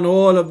upon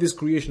all of this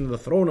creation, the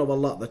throne of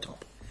Allah at the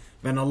top.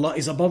 When Allah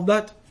is above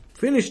that,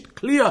 finished,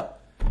 clear.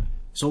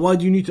 So why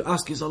do you need to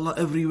ask, is Allah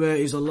everywhere?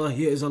 Is Allah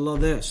here? Is Allah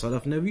there?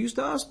 Salaf never used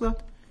to ask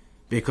that.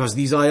 Because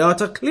these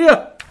ayat are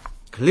clear.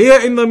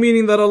 Clear in the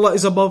meaning that Allah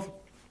is above.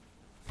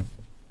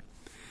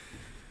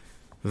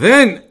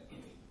 Then,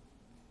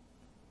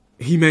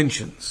 he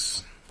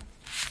mentions,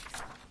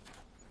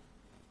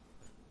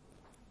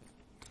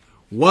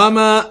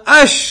 وَمَا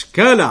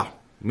أَشْكَلَ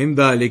مِنْ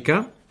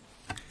ذَلِكَ.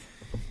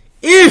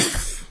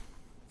 If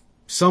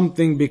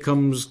something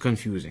becomes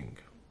confusing,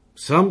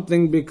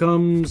 something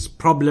becomes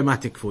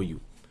problematic for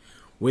you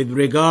with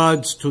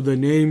regards to the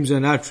names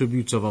and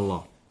attributes of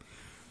Allah,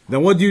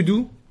 then what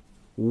do?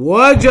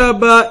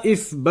 وَجَبَ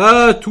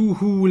إِثْبَاتُهُ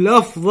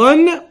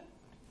لَفْظًا.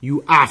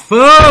 You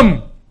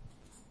affirm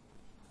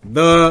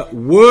the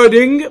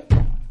wording,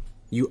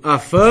 you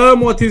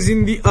affirm what is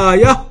in the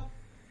ayah.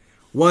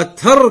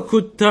 وَتَرْكُ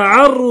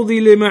التَّعَرُّضِ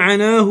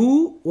لِمَعْنَاهُ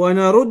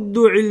وَنَرُدُّ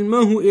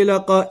عِلْمَهُ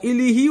إِلَى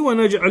قَائِلِهِ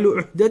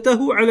وَنَجْعَلُ عُهْدَتَهُ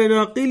عَلَى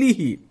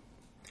نَاقِلِهِ.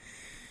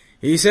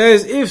 He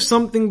says, if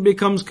something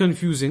becomes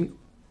confusing,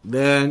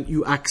 then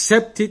you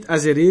accept it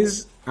as it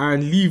is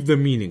and leave the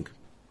meaning.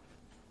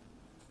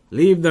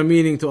 Leave the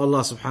meaning to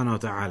Allah subhanahu wa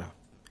ta'ala.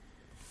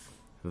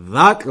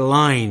 That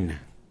line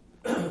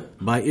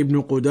by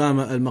Ibn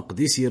Qudama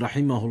al-Maqdisi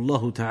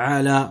rahimahullah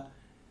ta'ala,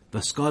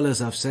 the scholars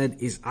have said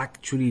is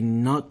actually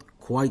not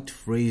quite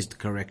phrased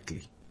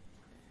correctly.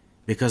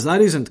 Because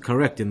that isn't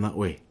correct in that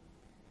way.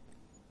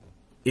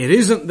 It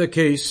isn't the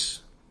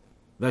case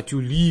that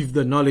you leave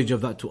the knowledge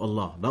of that to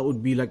Allah. That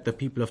would be like the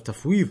people of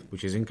Tafweed,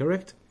 which is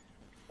incorrect.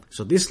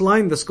 So this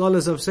line, the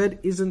scholars have said,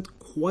 isn't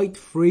quite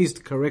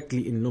phrased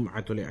correctly in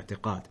Lum'at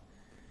al-I'tiqad.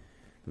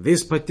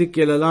 This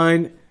particular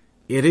line,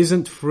 it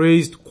isn't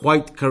phrased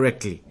quite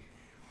correctly.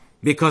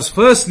 Because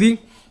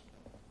firstly,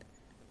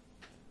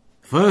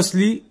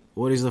 Firstly,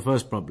 what is the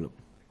first problem?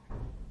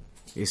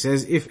 He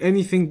says, if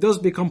anything does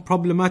become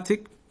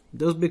problematic,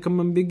 does become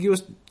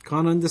ambiguous,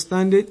 can't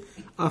understand it,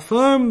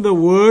 affirm the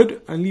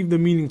word and leave the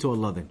meaning to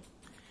Allah then.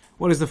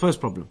 What is the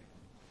first problem?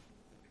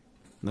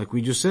 Like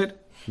we just said,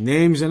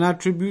 names and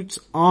attributes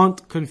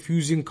aren't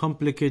confusing,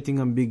 complicating,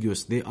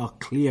 ambiguous. They are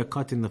clear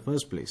cut in the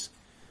first place.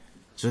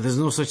 So there's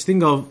no such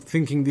thing of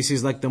thinking this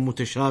is like the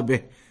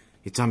mutashabih,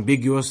 it's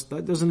ambiguous.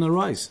 That doesn't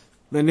arise.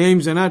 The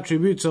names and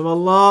attributes of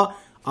Allah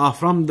are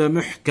from the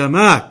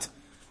Muhkimaat.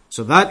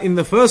 So that in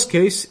the first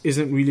case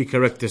isn't really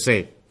correct to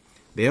say.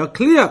 They are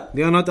clear.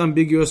 They are not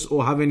ambiguous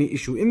or have any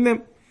issue in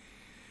them.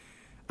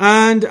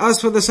 And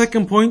as for the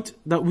second point,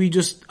 that we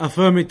just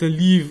affirm it and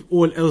leave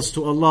all else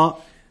to Allah,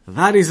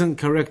 that isn't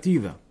correct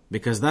either.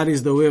 Because that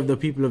is the way of the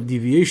people of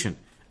deviation.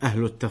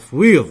 Ahlul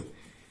Tafweed.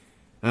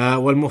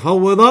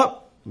 Wal-Mufawwida,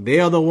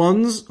 they are the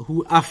ones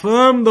who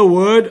affirm the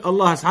word,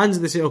 Allah has hands,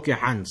 they say, okay,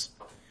 hands.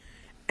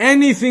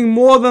 Anything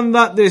more than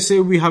that, they say,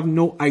 we have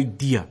no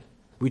idea.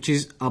 Which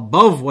is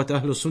above what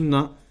Ahlul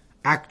Sunnah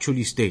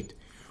actually state.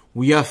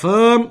 We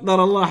affirm that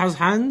Allah has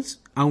hands,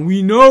 and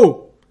we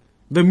know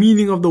the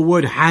meaning of the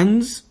word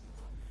hands,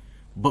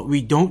 but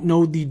we don't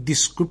know the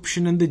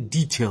description and the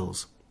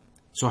details.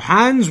 So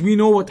hands, we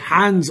know what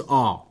hands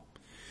are.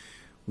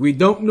 We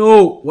don't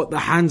know what the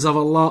hands of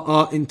Allah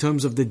are in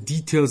terms of the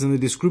details and the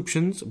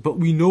descriptions, but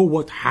we know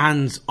what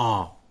hands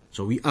are.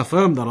 So we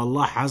affirm that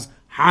Allah has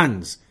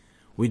hands.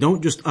 We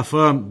don't just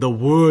affirm the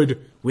word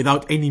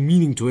without any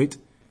meaning to it.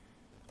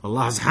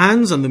 Allah has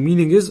hands and the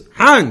meaning is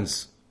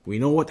hands. We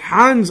know what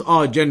hands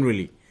are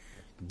generally.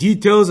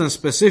 Details and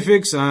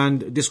specifics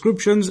and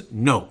descriptions,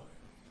 no.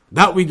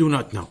 That we do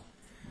not know.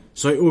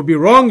 So it would be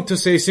wrong to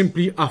say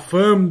simply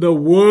affirm the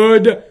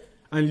word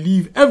and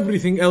leave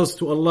everything else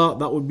to Allah.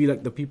 That would be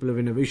like the people of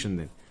innovation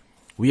then.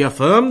 We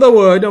affirm the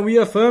word and we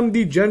affirm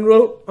the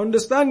general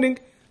understanding.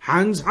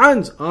 Hands,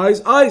 hands.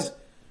 Eyes, eyes.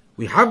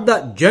 We have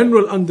that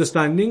general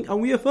understanding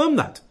and we affirm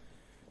that.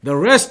 The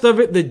rest of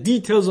it, the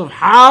details of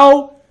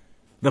how,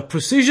 the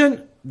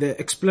precision, the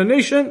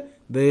explanation,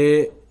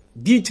 the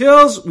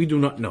details, we do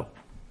not know.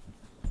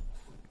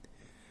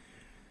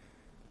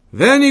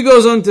 Then he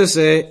goes on to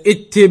say,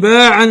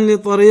 اتباعا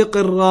لطريق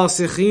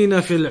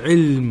الراسخين في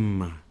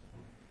العلم.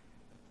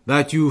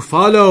 That you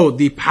follow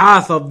the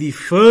path of the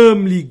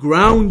firmly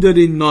grounded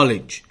in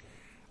knowledge.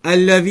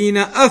 الذين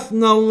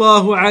أثنى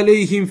الله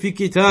عليهم في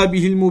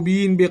كتابه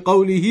المبين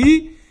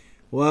بقوله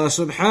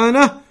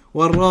وسبحانه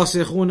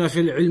والراسخون في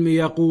العلم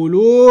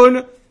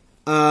يقولون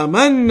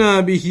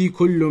آمنا به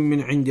كل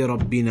من عند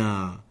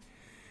ربنا.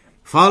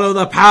 Follow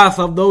the path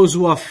of those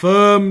who are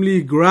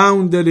firmly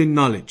grounded in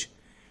knowledge.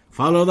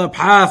 Follow the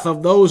path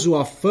of those who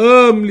are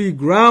firmly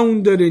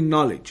grounded in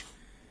knowledge.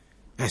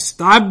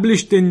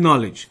 Established in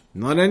knowledge.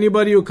 Not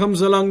anybody who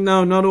comes along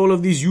now, not all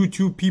of these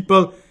YouTube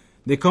people.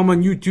 They come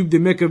on YouTube, they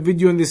make a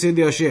video and they say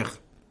they are sheikh.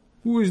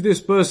 Who is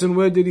this person?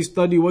 Where did he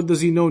study? What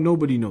does he know?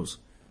 Nobody knows.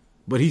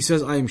 But he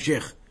says, I am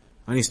sheikh.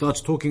 And he starts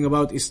talking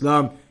about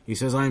Islam. He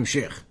says, I am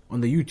sheikh.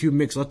 On the YouTube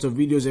makes lots of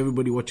videos,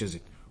 everybody watches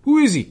it. Who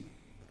is he?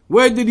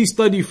 Where did he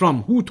study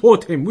from? Who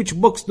taught him? Which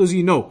books does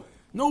he know?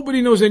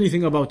 Nobody knows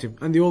anything about him.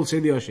 And they all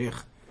say they are sheikh.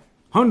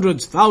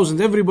 Hundreds,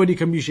 thousands, everybody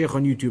can be sheikh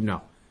on YouTube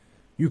now.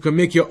 You can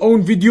make your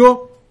own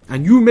video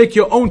and you make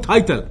your own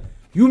title.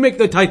 You make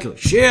the title.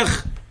 Sheikh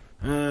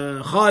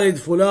Khalid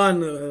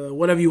Fulan,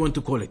 whatever you want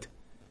to call it.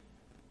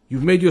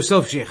 You've made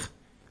yourself sheikh.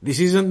 This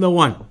isn't the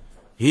one.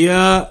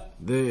 Here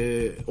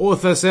the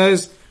author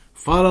says,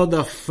 follow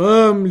the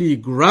firmly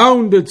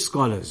grounded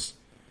scholars.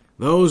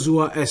 Those who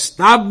are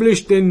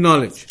established in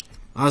knowledge.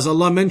 As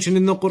Allah mentioned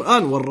in the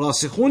Quran,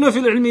 وَالرَّاسِخُونَ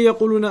فِي الْعِلْمِ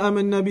يَقُولُونَ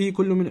آمَنَّا بِهِ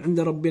كُلُّ مِنْ عِنْدَ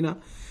رَبِّنَا.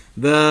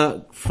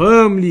 The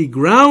firmly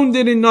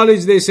grounded in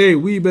knowledge, they say,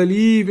 we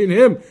believe in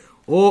Him,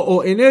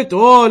 or in it,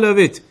 all of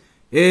it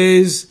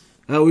is,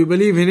 we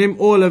believe in Him,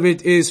 all of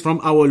it is from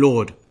our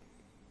Lord.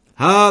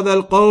 هذا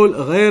القول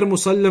غير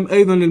مسلم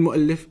أيضا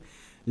للمؤلف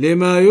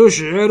لما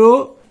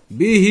يشعر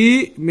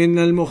به من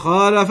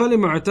المخالفة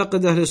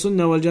لمعتقد أهل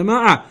السنة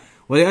والجماعة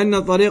ولأن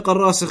طريق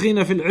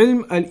الراسخين في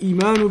العلم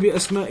الإيمان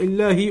بأسماء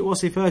الله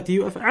وصفاته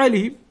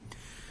وأفعاله.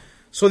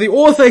 So the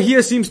author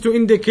here seems to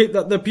indicate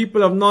that the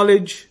people of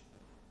knowledge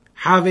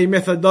have a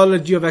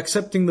methodology of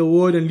accepting the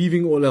word and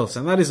leaving all else,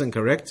 and that isn't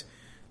correct.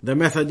 The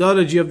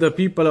methodology of the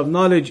people of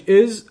knowledge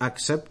is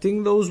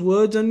accepting those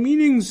words and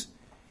meanings.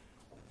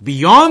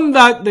 Beyond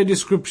that, the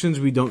descriptions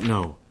we don't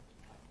know.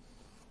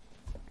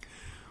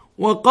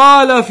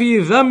 وقال في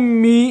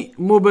ذم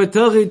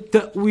مبتغي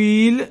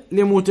التأويل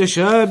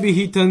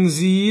لمتشابه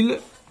تنزيل.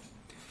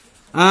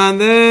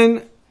 And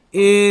then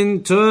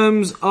in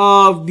terms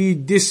of the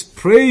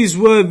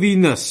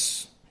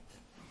dispraiseworthiness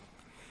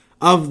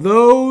of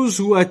those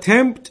who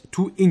attempt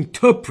to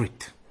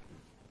interpret,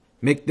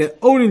 make their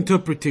own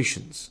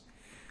interpretations.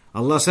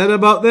 Allah said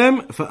about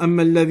them,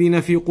 فَأَمَّا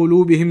الَّذِينَ فِي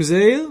قُلُوبِهِمْ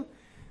زَيْغٌ.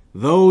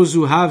 Those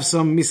who have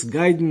some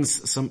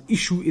misguidance, some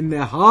issue in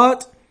their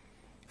heart,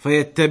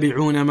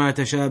 فَيَتَّبِعُونَ مَا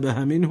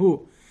تَشَابَهَ مِنْهُ.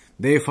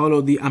 They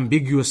follow the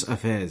ambiguous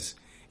affairs.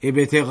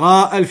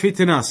 ابتغاء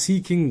الفتنة,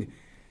 seeking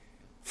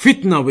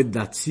fitna with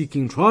that,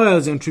 seeking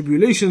trials and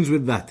tribulations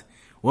with that.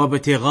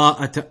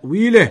 وَابْتِغَاءَ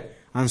تَأْوِيلِهِ,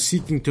 and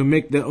seeking to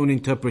make their own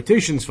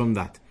interpretations from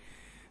that.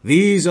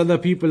 These are the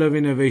people of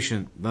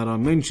innovation that are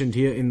mentioned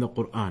here in the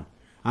Quran.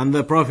 And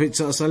the Prophet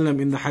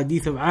ﷺ in the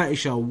hadith of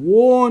Aisha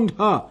warned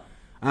her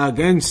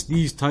against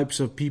these types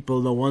of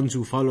people, the ones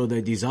who follow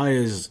their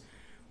desires.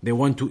 They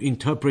want to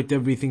interpret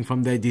everything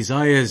from their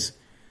desires.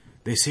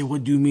 They say,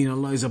 what do you mean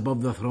Allah is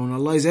above the throne?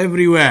 Allah is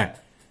everywhere.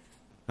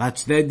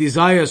 That's their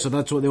desire, so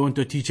that's what they want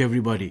to teach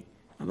everybody.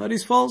 And that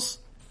is false.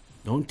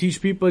 Don't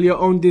teach people your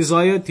own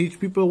desire. Teach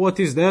people what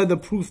is there, the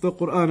proof, the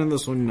Quran and the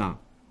Sunnah.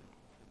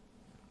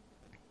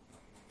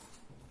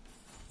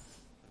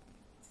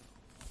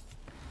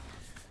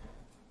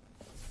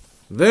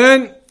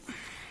 Then,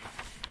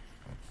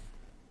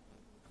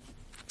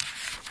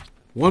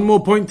 one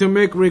more point to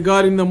make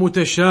regarding the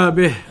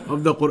mutashabih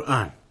of the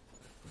Quran.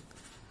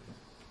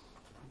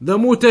 The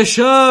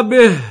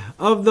mutashabih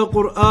of the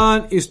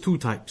Quran is two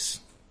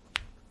types.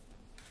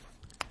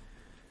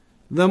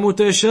 The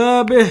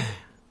mutashabih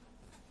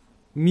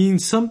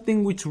means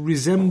something which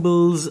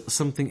resembles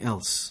something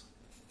else.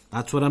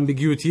 That's what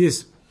ambiguity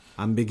is.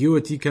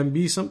 Ambiguity can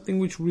be something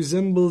which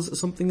resembles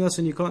something else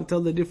and you can't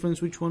tell the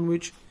difference which one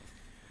which.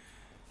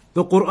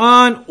 The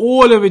Quran,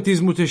 all of it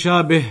is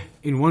mutashabih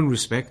in one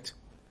respect,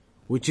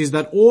 which is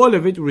that all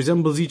of it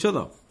resembles each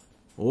other.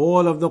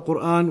 All of the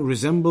Quran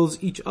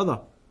resembles each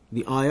other.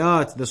 The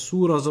ayat, the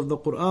surahs of the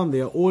Quran,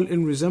 they are all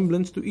in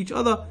resemblance to each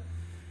other.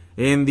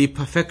 In the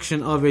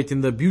perfection of it,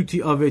 in the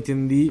beauty of it,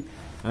 in the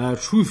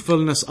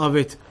truthfulness of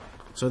it.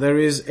 So there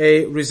is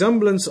a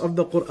resemblance of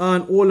the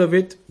Quran, all of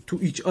it to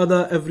each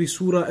other, every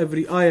surah,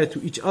 every ayah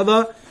to each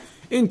other,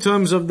 in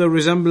terms of the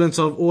resemblance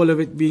of all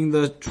of it being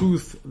the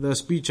truth, the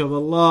speech of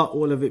Allah,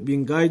 all of it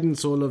being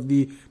guidance, all of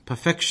the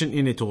perfection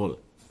in it all.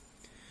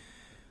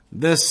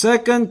 The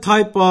second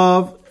type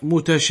of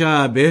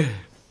mutashabih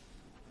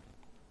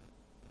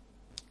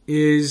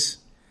is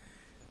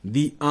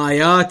the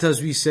ayat,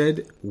 as we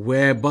said,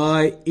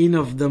 whereby in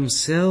of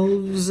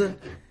themselves,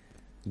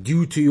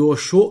 due to your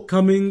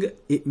shortcoming,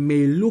 it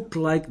may look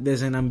like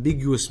there's an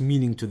ambiguous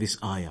meaning to this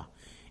ayah.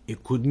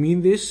 It could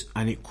mean this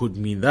and it could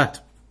mean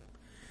that.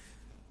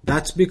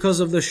 That's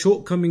because of the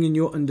shortcoming in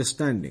your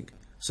understanding.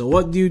 So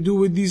what do you do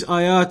with these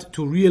ayat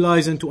to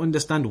realize and to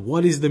understand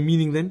what is the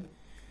meaning then?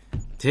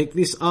 Take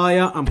this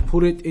ayah and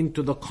put it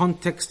into the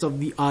context of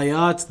the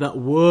ayat that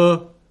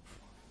were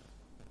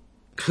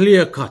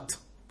clear cut,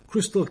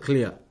 crystal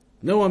clear,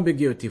 no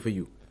ambiguity for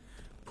you.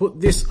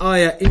 Put this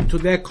ayah into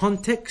their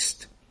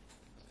context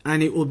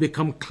and it will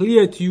become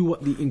clear to you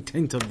what the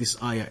intent of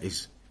this ayah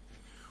is.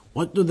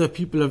 What do the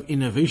people of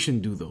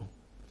innovation do though?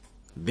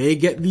 They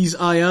get these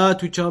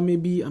ayat which are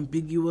maybe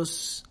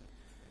ambiguous.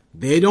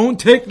 They don't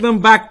take them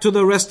back to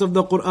the rest of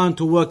the Quran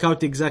to work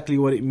out exactly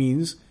what it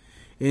means.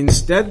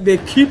 Instead, they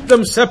keep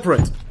them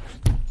separate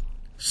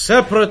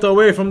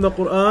away from the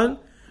Quran,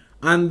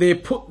 and they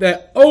put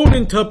their own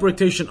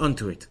interpretation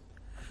onto it.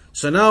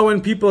 So now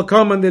when people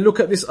come and they look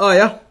at this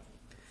ayah,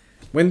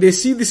 when they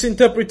see this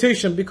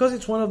interpretation, because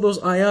it's one of those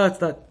ayat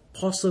that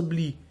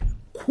possibly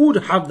could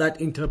have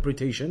that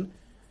interpretation,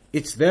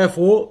 it's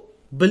therefore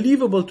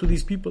believable to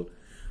these people.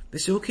 They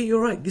say, okay,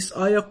 you're right, this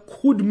ayah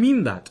could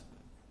mean that.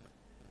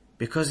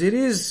 Because it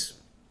is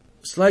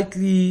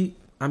slightly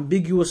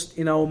ambiguous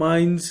in our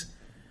minds.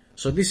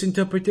 So this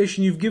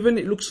interpretation you've given,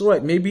 it looks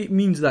right. Maybe it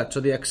means that. So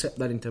they accept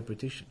that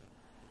interpretation.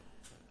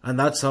 And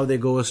that's how they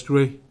go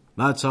astray.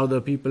 That's how the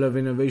people of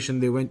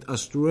innovation, they went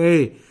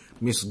astray,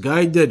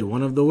 misguided,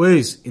 one of the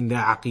ways in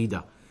their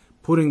aqeedah.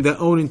 Putting their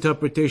own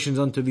interpretations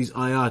onto these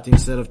ayat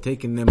instead of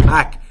taking them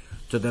back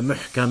to the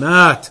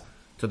Muhkimaat,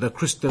 to the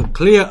crystal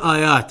clear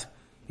ayat,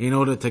 in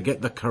order to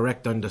get the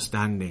correct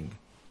understanding.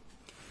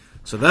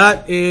 So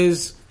that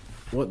is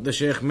what the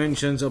Shaykh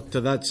mentions up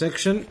to that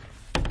section.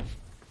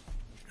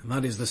 And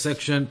that is the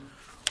section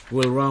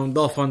we'll round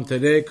off on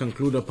today,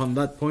 conclude upon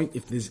that point.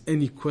 If there's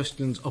any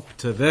questions up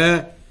to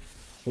there,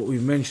 what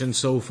we've mentioned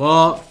so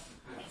far,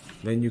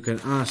 then you can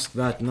ask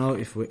that now.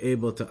 If we're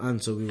able to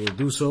answer, we will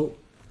do so.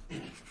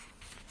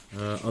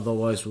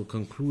 Otherwise, we'll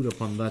conclude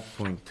upon that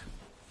point.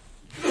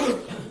 You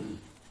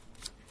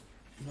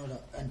know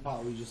that end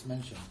part we just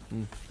mentioned,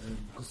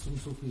 because some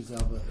Sufis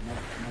have an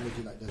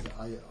analogy like there's an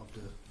ayah of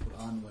the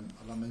Quran when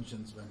Allah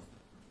mentions when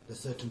the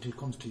certainty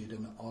comes to you,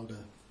 then all the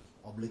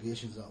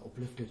obligations are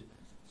uplifted.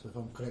 So if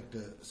I'm correct,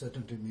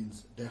 certainty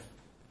means death.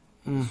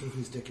 The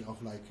Sufis take it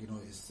off like,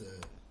 it's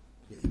the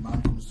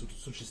Imam comes to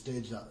such a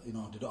stage that, they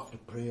don't have to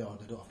pray or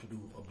they don't have to do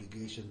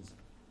obligations.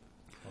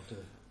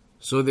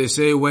 So they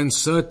say when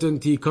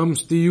certainty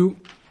comes to you,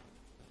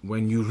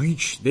 when you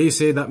reach, they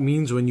say that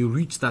means when you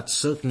reach that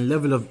certain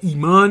level of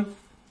Iman,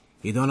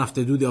 you don't have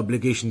to do the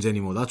obligations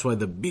anymore. That's why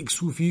the big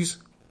Sufis,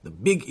 the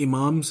big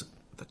Imams,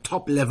 the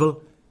top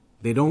level,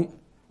 they don't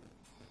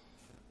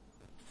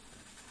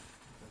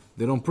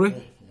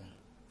pray.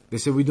 They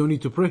say we don't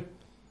need to pray.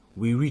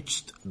 We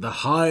reached the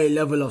high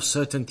level of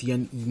certainty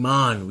and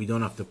Iman. We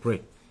don't have to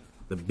pray.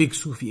 The big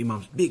Sufi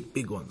Imams,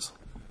 big ones.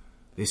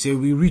 They say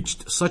we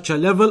reached such a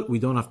level, we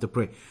don't have to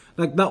pray.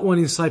 Like that one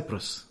in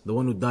Cyprus, the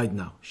one who died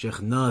now,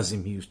 Sheikh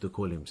Nazim, he used to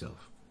call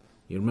himself.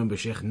 You remember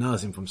Sheikh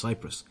Nazim from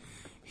Cyprus?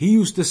 He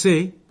used to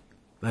say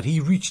that he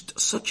reached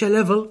such a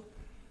level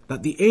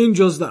that the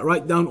angels that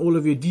write down all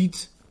of your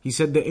deeds, he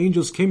said the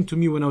angels came to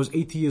me when I was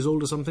 80 years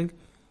old or something.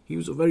 He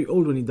was very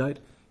old when he died.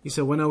 He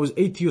said when I was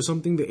 80 or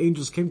something, the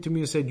angels came to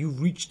me and said,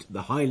 you've reached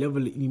the high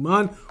level of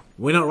Iman,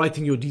 we're not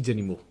writing your deeds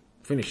anymore.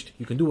 Finished.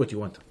 You can do what you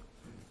want.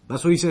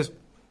 That's what he says.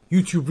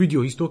 YouTube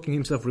video, he's talking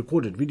himself,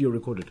 recorded, video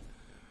recorded.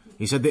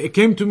 He said they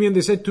came to me and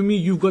they said to me,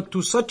 you've got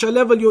to such a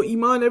level, your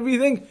Iman,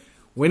 everything,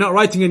 we're not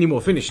writing anymore,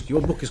 finished.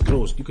 Your book is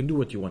closed. You can do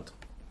what you want.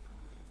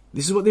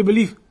 This is what they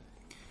believe.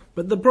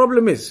 But the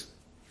problem is,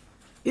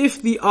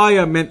 if the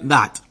ayah meant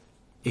that,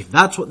 if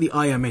that's what the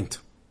ayah meant,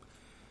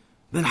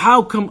 then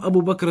how come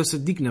Abu Bakr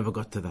as-Siddiq never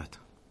got to that?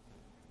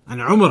 And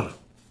Umar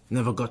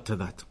never got to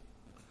that?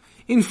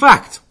 In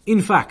fact,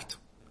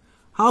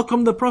 how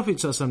come the Prophet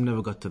ﷺ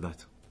never got to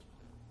that?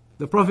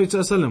 The Prophet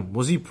ﷺ,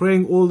 was he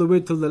praying all the way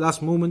till the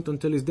last moment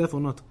until his death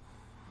or not?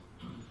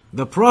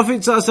 The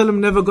Prophet ﷺ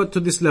never got to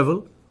this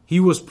level. He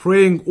was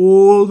praying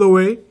all the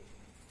way.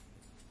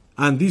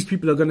 And these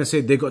people are going to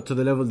say they got to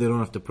the level they don't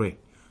have to pray.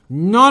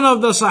 None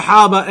of the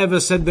Sahaba ever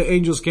said the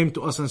angels came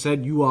to us and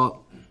said, you are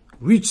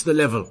reached the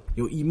level.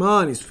 Your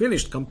Iman is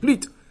finished,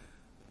 complete.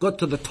 Got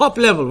to the top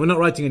level. We're not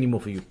writing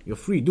anymore for you. You're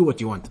free. Do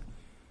what you want.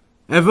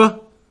 Ever?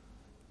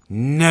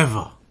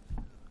 Never.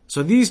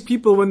 So these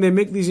people, when they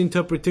make these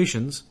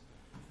interpretations,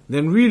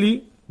 then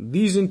really,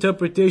 these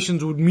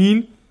interpretations would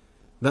mean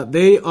that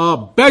they are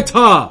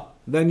better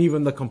than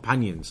even the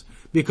companions.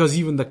 Because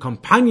even the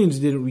companions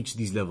didn't reach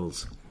these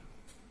levels.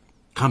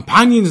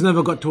 Companions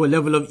never got to a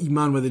level of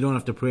Iman where they don't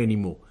have to pray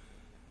anymore.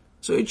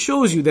 So it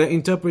shows you their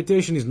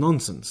interpretation is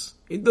nonsense.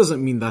 It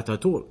doesn't mean that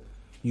at all.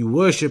 You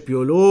worship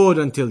your Lord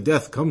until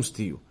death comes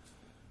to you.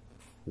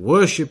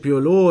 Worship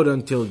your Lord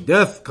until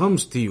death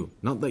comes to you.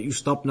 Not that you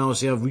stop now and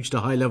say, I've reached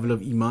a high level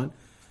of Iman.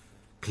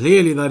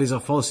 Clearly that is a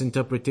false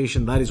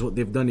interpretation. That is what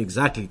they've done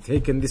exactly.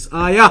 Taken this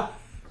ayah,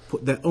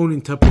 put their own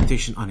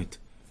interpretation on it.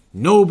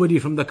 Nobody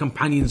from the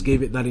companions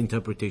gave it that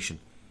interpretation.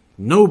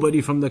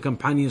 Nobody from the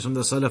companions, from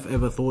the Salaf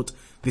ever thought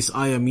this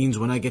ayah means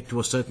when I get to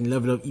a certain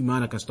level of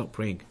Iman I can stop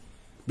praying.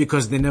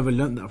 Because they never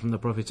learned that from the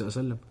Prophet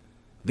ﷺ.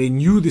 They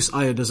knew this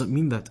ayah doesn't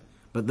mean that.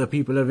 But the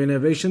people of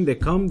innovation, they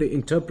come, they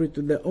interpret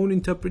to their own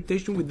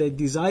interpretation with their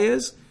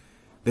desires.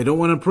 They don't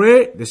want to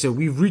pray. They say,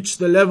 we've reached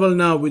the level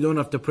now, we don't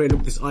have to pray.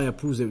 Look, this ayah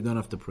proves that we don't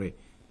have to pray.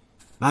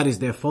 That is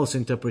their false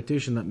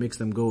interpretation that makes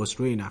them go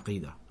astray in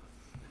aqeedah.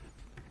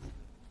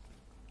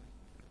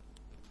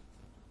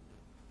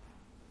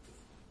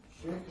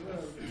 Sheikh,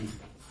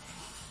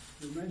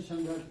 you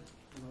mentioned that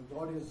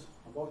God is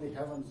above the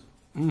heavens.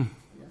 Yeah?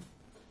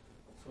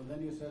 So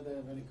then you said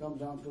that when He comes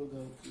down to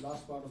the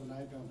last part of the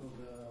night, down to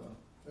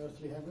the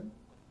earthly heaven.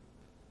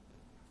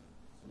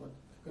 But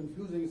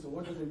confusing, so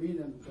what does it mean?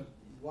 And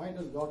why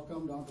does God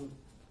come down to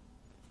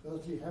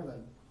earthly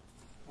heaven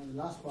on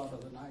the last part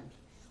of the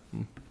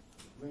night?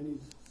 When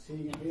He's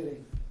seeing and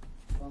hearing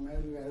from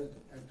everywhere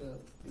at the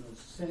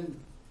sin.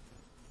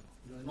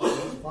 Not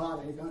far,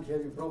 and He can't hear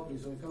you properly,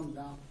 so He comes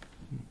down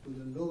to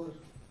the lower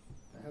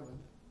heaven.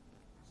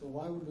 So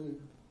why would we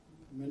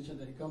mention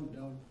that He comes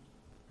down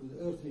to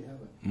the earthly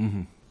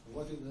heaven? So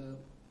what is the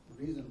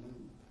reason?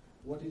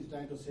 What He's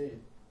trying to say?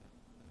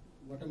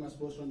 What am I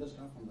supposed to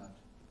understand from that?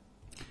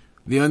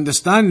 The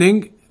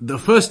understanding,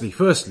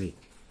 firstly,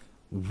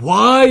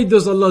 why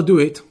does Allah do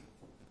it?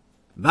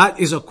 That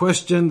is a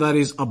question that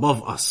is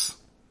above us.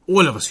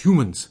 All of us,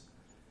 humans.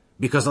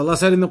 Because Allah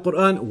said in the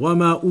Quran,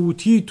 وَمَا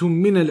أُوتِيتُم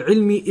مِّنَ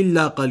الْعِلْمِ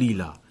إِلَّا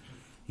قَلِيلًا.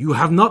 You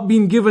have not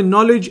been given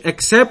knowledge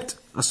except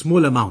a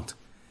small amount.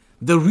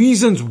 The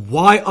reasons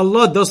why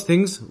Allah does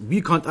things,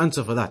 we can't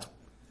answer for that.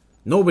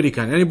 Nobody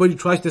can. Anybody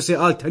tries to say,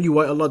 I'll tell you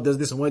why Allah does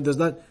this and why He does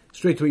that,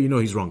 straight away you know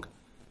he's wrong.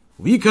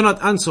 We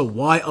cannot answer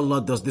why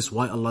Allah does this,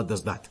 why Allah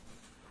does that.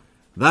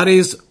 That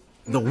is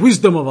the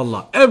wisdom of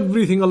Allah.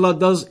 Everything Allah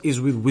does is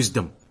with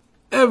wisdom.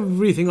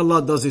 Everything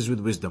Allah does is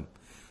with wisdom.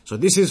 So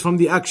this is from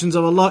the actions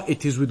of Allah,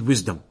 it is with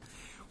wisdom.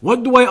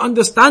 What do I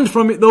understand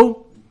from it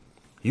though?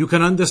 You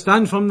can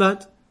understand from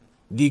that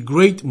the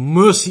great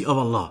mercy of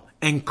Allah.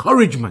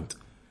 Encouragement.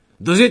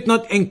 Does it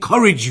not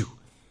encourage you?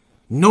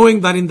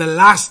 Knowing that in the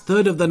last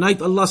third of the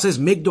night Allah says,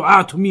 make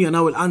dua to me and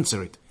I will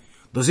answer it.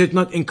 Does it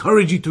not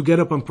encourage you to get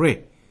up and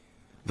pray?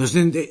 Does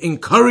it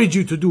encourage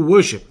you to do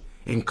worship?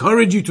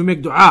 Encourage you to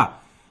make dua?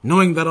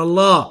 Knowing that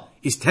Allah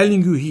is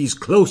telling you He is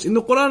close. In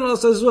the Quran Allah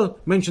says as well,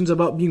 mentions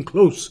about being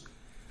close.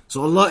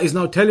 So Allah is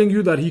now telling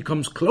you that He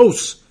comes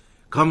close,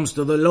 comes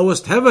to the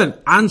lowest heaven,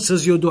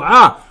 answers your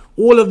dua.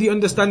 All of the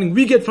understanding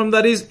we get from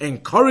that is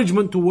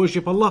encouragement to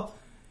worship Allah.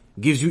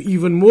 Gives you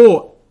even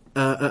more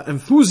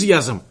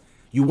enthusiasm.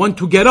 You want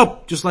to get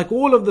up, just like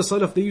all of the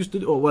Salaf they used to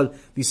do.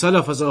 The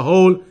Salaf as a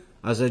whole,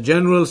 as a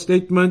general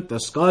statement, the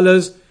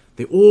scholars,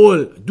 they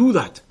all do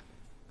that.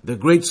 The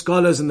great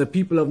scholars and the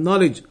people of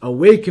knowledge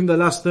awake in the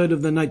last third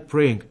of the night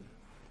praying.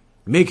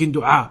 making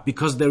dua,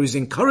 because there is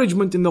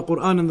encouragement in the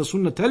Quran and the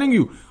Sunnah telling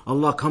you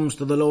Allah comes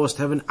to the lowest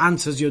heaven,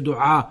 answers your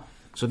dua.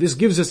 So this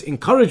gives us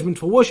encouragement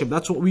for worship.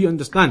 That's what we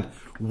understand.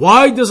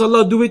 Why does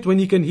Allah do it when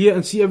He can hear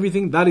and see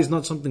everything? That is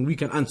not something we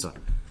can answer.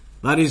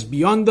 That is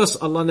beyond us.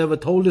 Allah never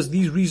told us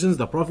these reasons.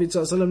 The Prophet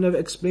ﷺ never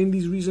explained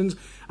these reasons.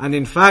 And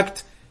in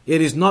fact,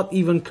 it is not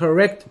even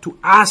correct to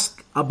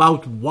ask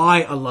about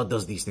why Allah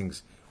does these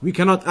things. We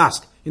cannot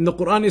ask. In the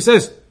Quran it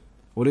says,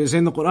 what does it say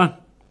in the Quran?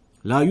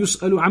 لا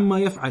يسأل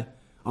عما يفعل.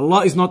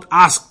 Allah is not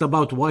asked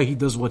about why He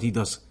does what He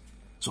does.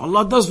 So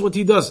Allah does what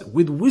He does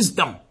with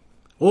wisdom.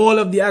 All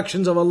of the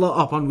actions of Allah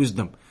are upon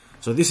wisdom.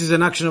 So this is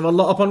an action of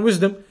Allah upon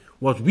wisdom.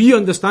 What we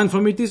understand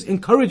from it is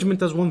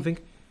encouragement as one thing.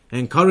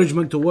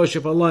 Encouragement to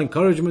worship Allah,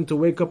 encouragement to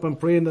wake up and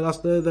pray in the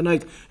last day of the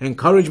night,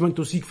 encouragement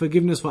to seek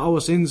forgiveness for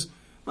our sins.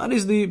 That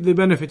is the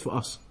benefit for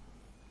us.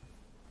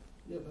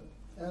 Yeah,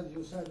 but as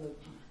you said, that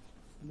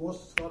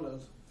most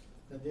scholars,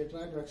 that they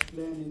try to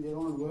explain in their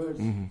own words,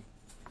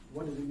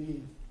 what does it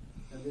mean?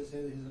 That they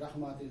say His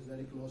rahmat is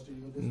very close to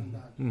you, this and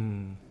that.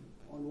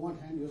 On one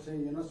hand, you're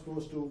saying you're not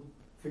supposed to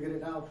figure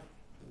it out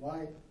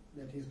why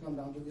that He's come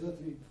down to the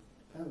earthly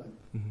heaven.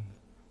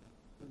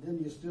 But then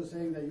you're still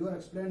saying that you are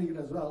explaining it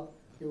as well.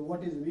 Okay,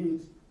 what it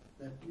means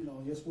that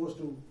you're supposed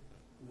to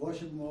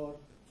worship more,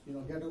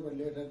 get up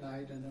late at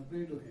night and then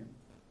pray to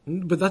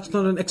Him. But that's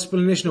not an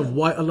explanation of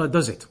why Allah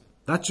does it.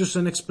 That's just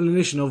an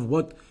explanation of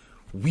what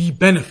we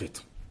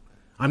benefit.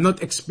 I'm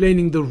not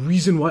explaining the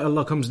reason why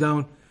Allah comes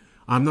down.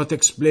 I'm not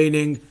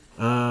explaining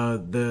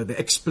the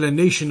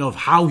explanation of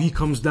how He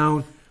comes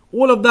down.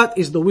 All of that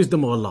is the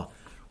wisdom of Allah.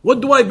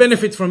 What do I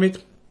benefit from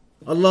it?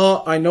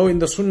 Allah, I know in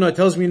the Sunnah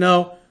tells me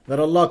now that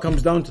Allah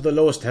comes down to the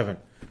lowest heaven.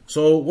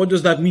 So what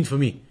does that mean for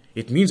me?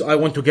 It means I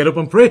want to get up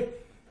and pray.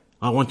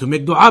 I want to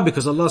make dua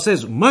because Allah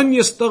says, "Man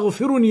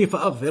yastaghfiruni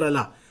fa'aghfir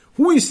lah."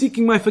 Who is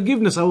seeking my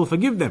forgiveness, I will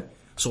forgive them.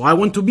 So I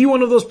want to be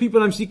one of those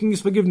people I'm seeking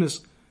His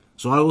forgiveness.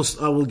 So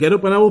I will get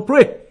up and I will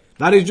pray.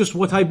 That is just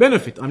what I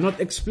benefit. I'm not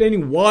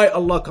explaining why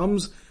Allah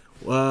comes,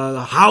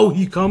 how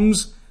He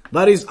comes.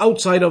 That is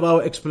outside of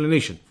our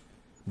explanation.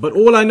 But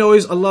all I know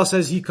is Allah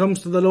says He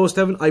comes to the lowest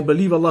heaven. I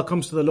believe Allah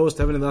comes to the lowest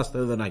heaven in the last day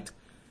of the night.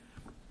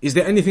 Is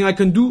there anything I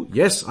can do?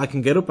 Yes, I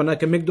can get up and I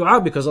can make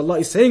dua because Allah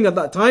is saying at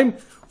that time,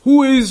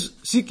 who is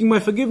seeking my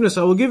forgiveness?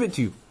 I will give it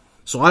to you.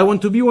 So I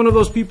want to be one of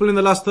those people in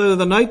the last third of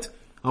the night.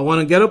 I want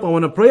to get up, I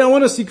want to pray, I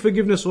want to seek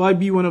forgiveness, so I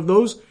be one of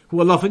those who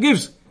Allah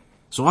forgives.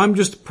 So I'm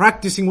just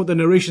practicing what the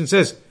narration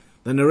says.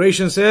 The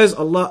narration says,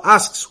 Allah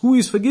asks, who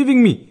is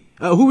forgiving me?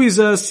 Who is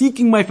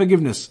seeking my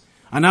forgiveness?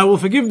 And I will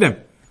forgive them.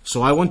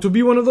 So I want to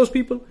be one of those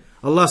people.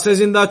 Allah says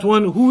in that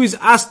one, who is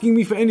asking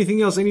me for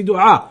anything else, any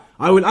dua?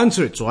 I will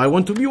answer it. So I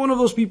want to be one of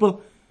those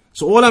people.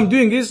 So all I'm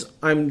doing is,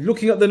 I'm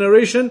looking at the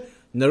narration.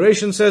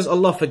 Narration says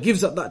Allah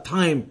forgives at that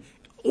time.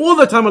 All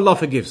the time Allah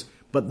forgives.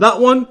 But that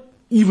one,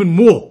 even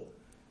more.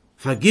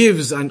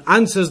 Forgives and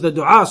answers the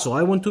dua. So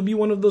I want to be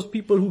one of those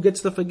people who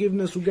gets the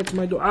forgiveness, who gets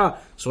my dua.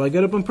 So I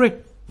get up and pray.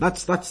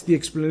 That's the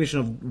explanation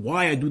of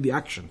why I do the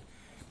action.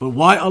 But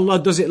why Allah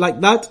does it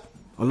like that?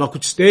 Allah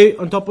could stay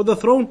on top of the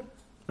throne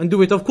and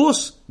do it. Of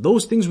course,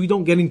 those things we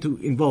don't get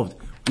involved.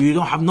 We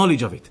don't have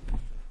knowledge of it.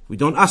 We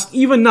don't ask.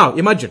 Even now,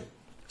 imagine.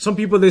 Some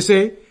people they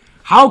say,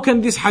 how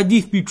can this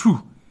hadith be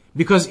true?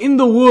 Because in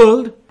the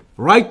world,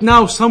 right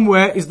now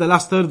somewhere is the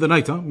last third of the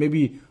night.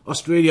 Maybe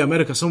Australia,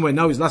 America, somewhere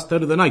now is last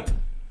third of the night.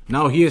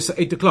 Now here it's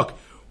 8 o'clock.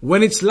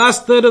 When it's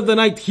last third of the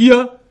night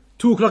here,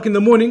 2 o'clock in the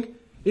morning,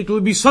 it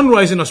will be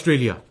sunrise in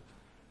Australia.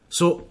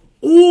 So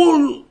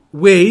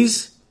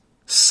always,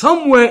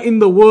 somewhere in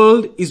the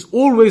world is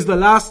always the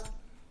last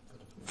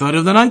third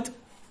of the night.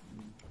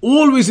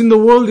 Always in the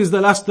world is the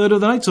last third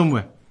of the night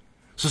somewhere.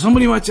 So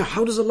somebody might say,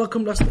 how does Allah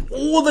come last?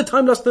 All the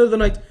time last third of the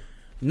night.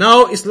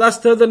 Now it's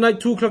last third of the night,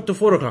 2 o'clock to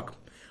 4 o'clock.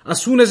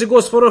 As soon as it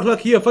goes 4 o'clock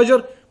here,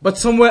 Fajr, but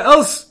somewhere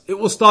else it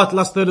will start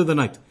last third of the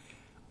night.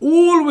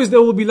 Always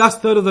there will be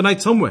last third of the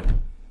night somewhere.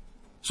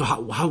 So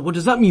what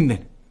does that mean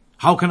then?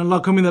 How can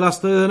Allah come in the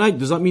last third of the night?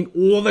 Does that mean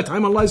all the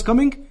time Allah is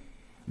coming?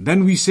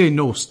 Then we say,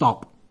 no,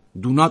 stop.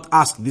 Do not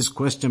ask this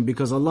question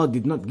because Allah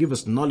did not give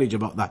us knowledge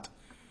about that.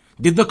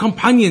 Did the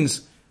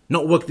companions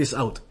not work this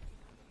out?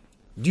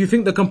 Do you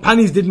think the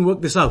companions didn't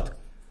work this out?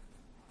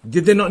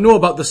 Did they not know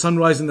about the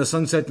sunrise and the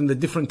sunset and the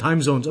different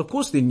time zones? Of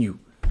course they knew.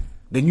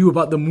 They knew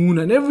about the moon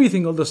and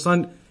everything of the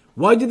sun.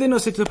 Why did they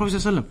not say to the Prophet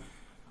ﷺ,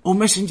 "O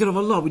Messenger of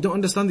Allah, we don't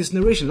understand this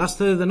narration. Last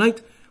third of the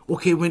night,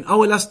 okay, when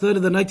our last third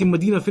of the night in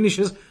Medina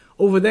finishes,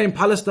 over there in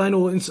Palestine,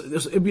 or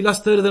it'll be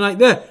last third of the night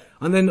there.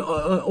 And then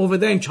over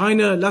there in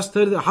China, last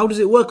third, how does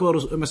it work, O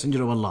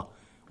Messenger of Allah?"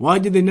 Why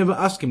did they never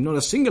ask him? Not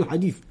a single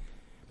hadith.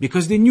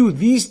 Because they knew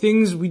these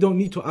things we don't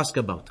need to ask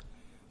about.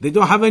 They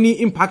don't have any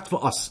impact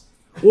for us.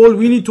 All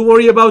we need to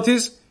worry about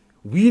is,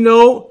 we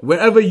know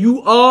wherever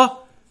you are,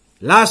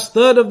 last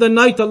third of the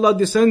night Allah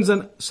descends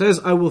and says,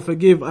 I will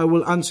forgive, I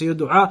will answer your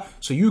dua.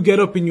 So you get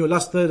up in your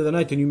last third of the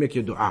night and you make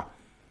your dua.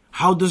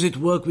 How does it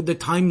work with the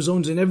time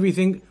zones and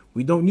everything?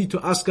 We don't need to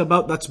ask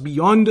about, that's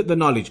beyond the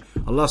knowledge.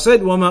 Allah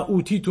said, وَمَا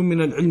أُوتِيتُم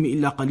مِّنَ الْعِلْمِ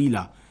إِلَّا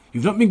قَلِيلًا.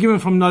 You've not been given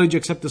from knowledge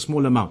except a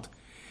small amount.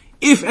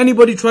 If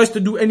anybody tries to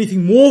do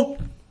anything more,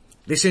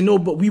 they say, no,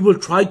 but we will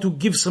try to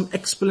give some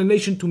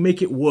explanation to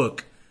make it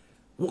work.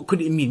 What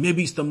could it mean?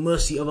 Maybe it's the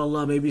mercy of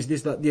Allah, maybe it's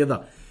this, that, the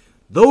other.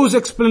 Those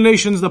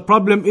explanations, the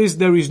problem is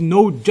there is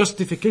no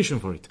justification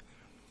for it.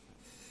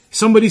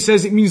 Somebody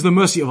says it means the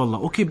mercy of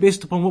Allah. Okay,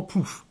 based upon what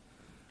proof?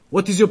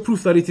 What is your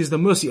proof that it is the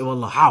mercy of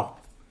Allah? How?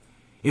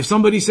 If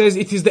somebody says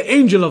it is the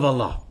angel of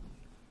Allah,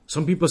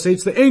 some people say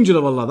it's the angel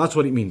of Allah, that's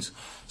what it means.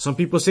 Some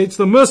people say it's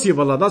the mercy of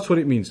Allah, that's what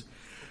it means.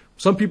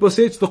 Some people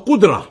say it's the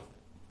qudra,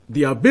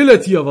 the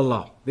ability of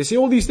Allah. They say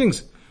all these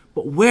things.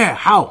 But where?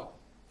 How?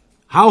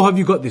 How have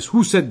you got this?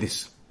 Who said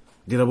this?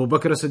 Did Abu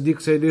Bakr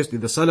as-Siddiq say this?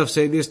 Did the Salaf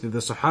say this? Did the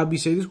Sahabi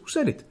say this? Who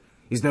said it?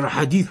 Is there a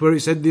hadith where he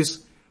said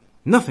this?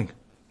 Nothing.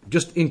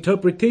 Just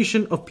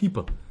interpretation of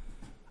people.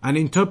 And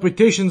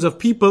interpretations of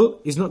people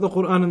is not the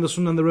Quran and the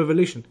Sunnah and the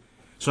Revelation.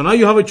 So now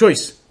you have a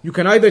choice. You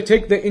can either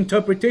take the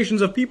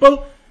interpretations of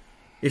people.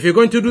 If you're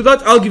going to do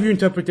that, I'll give you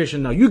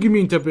interpretation now. You give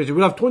me interpretation.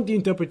 We'll have 20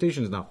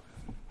 interpretations now.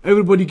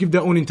 Everybody give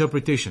their own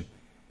interpretation.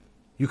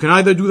 You can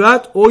either do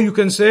that, or you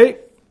can say,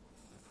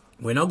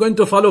 we're not going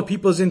to follow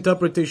people's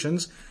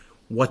interpretations.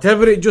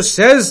 Whatever it just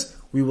says,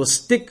 we will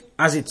stick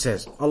as it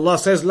says. Allah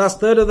says,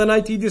 last third of the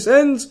night He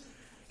descends.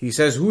 He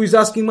says, who is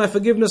asking my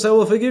forgiveness, I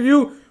will forgive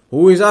you.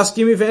 Who is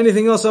asking me for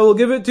anything else, I will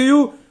give it to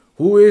you.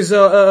 Who is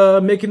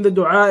making the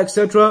dua,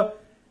 etc.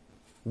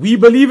 We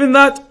believe in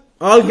that.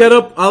 I'll get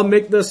up, I'll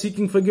make the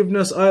seeking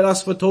forgiveness, I'll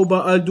ask for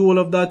tawbah, I'll do all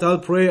of that, I'll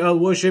pray, I'll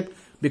worship,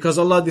 because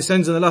Allah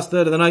descends in the last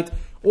third of the night.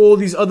 All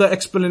these other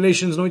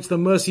explanations, no, it's the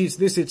mercy, it's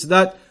this, it's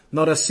that.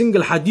 Not a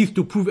single hadith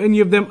to prove any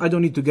of them. I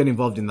don't need to get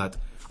involved in that.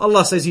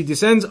 Allah says He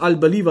descends, I'll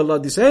believe Allah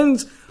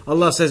descends.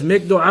 Allah says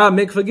make dua,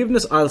 make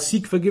forgiveness, I'll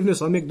seek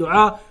forgiveness, I'll make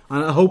dua,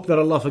 and I hope that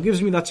Allah forgives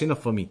me. That's enough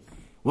for me.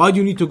 Why do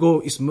you need to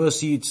go, it's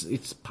mercy,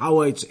 it's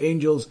power, it's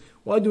angels?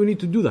 Why do we need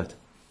to do that?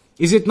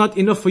 Is it not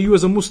enough for you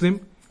as a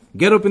Muslim?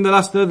 Get up in the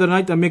last third of the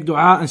night and make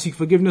dua and seek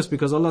forgiveness,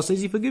 because Allah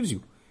says He forgives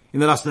you in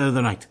the last third of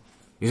the night.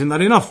 Isn't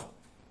that enough?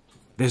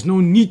 There's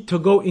no need to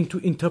go into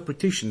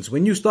interpretations.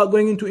 When you start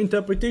going into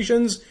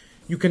interpretations,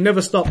 you can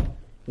never stop.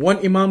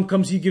 One Imam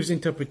comes, he gives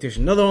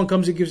interpretation. Another one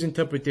comes, he gives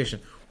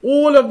interpretation.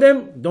 All of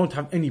them don't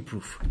have any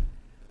proof.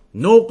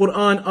 No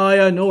Quran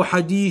ayah, no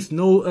hadith,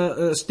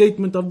 no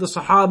statement of the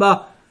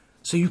Sahaba.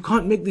 So you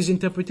can't make these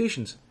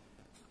interpretations.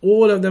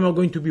 All of them are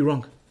going to be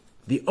wrong.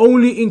 The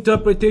only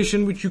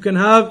interpretation which you can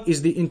have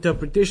is the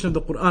interpretation of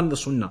the Quran and the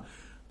Sunnah.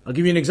 I'll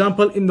give you an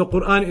example. In the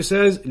Quran it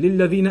says,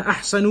 لِلَّذِينَ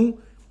أَحْسَنُوا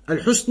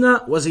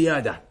الْحُسْنَى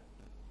وَزِيَادَةً.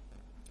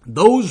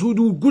 Those who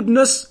do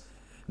goodness,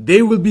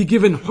 they will be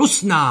given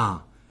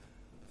husna.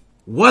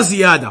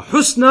 وَزِيَادَةً.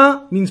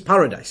 Husna means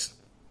paradise.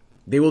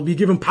 They will be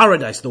given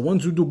paradise, the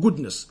ones who do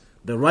goodness,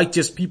 the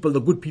righteous people,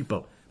 the good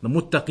people, the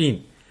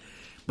muttaqeen.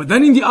 But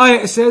then in the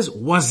ayah it says,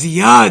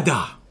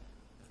 وَزِيَادَةً.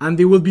 And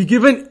they will be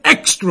given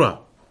extra.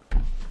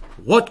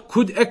 What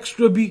could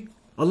extra be?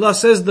 Allah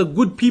says the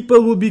good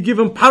people will be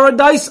given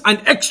paradise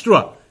and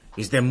extra.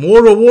 Is there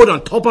more reward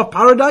on top of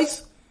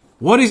paradise?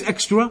 What is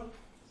extra?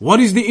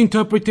 What is the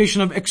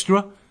interpretation of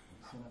extra?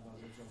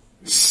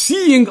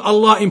 Seeing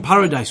Allah in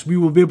paradise. We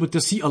will be able to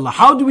see Allah.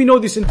 How do we know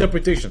this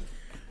interpretation?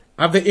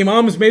 Have the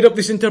Imams made up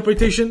this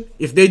interpretation?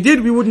 If they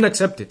did, we wouldn't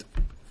accept it.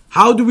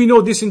 How do we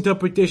know this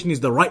interpretation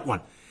is the right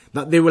one?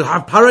 That they will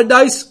have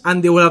paradise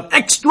and they will have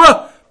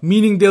extra,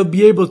 meaning they'll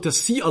be able to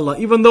see Allah.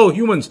 Even though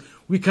humans,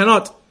 we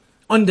cannot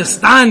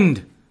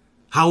understand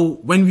how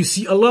when we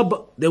see Allah,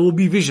 but there will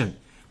be vision.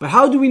 But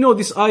how do we know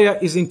this ayah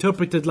is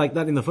interpreted like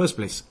that in the first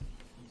place?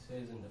 It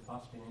says in the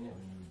fasting, innit,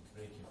 when you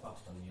break your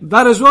fast on the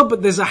That as well,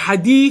 but there's a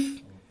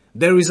hadith.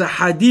 There is a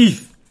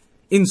hadith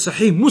in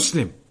Sahih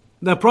Muslim.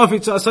 The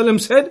Prophet ﷺ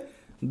said,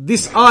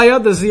 this ayah,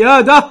 the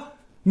ziyadah,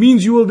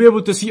 means you will be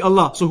able to see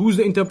Allah. So who's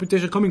the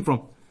interpretation coming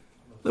from?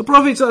 The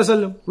Prophet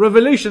ﷺ,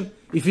 revelation.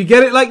 If you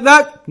get it like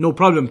that, no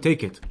problem,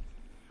 take it.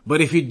 But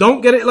if you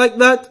don't get it like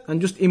that, and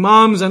just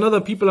imams and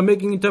other people are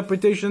making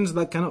interpretations,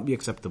 that cannot be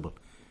acceptable.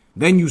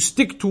 Then you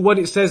stick to what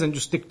it says and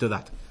just stick to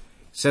that. It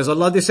says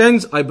Allah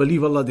descends, I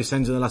believe Allah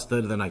descends in the last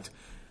third of the night.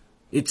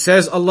 It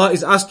says Allah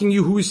is asking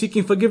you who is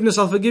seeking forgiveness,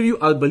 I'll forgive you.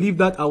 I'll believe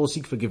that, I will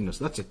seek forgiveness.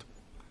 That's it.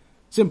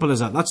 Simple as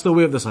that. That's the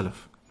way of the Salaf.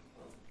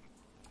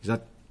 Is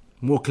that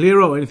more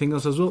clearer or anything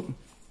else as well?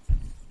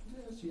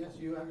 Yes,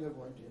 you have your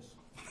point, yes.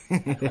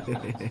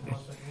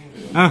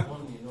 Huh?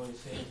 You know, it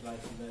says like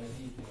in the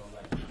hadith, you know,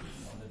 like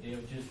on the day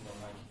of judgment,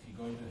 like if you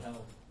go into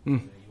hell, you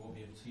won't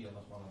be able to see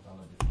Allah subhanahu wa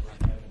ta'ala. If you go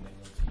to heaven, then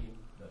you'll see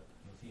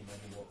him, when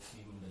you won't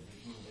see him in the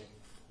judgment day.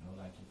 You know,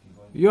 like if you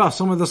go into Yeah,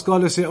 some of the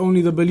scholars say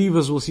only the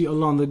believers will see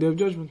Allah on the day of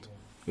judgment.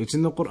 It's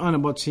in the Quran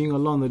about seeing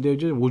Allah on the day of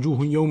judgment. وَجُوهٌ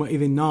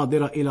يَوْمَئِذٍ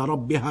نَاظِرَةٌ إِلَى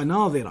رَبِّهَا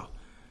نَاظِرَةٌ.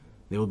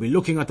 They will be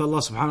looking at Allah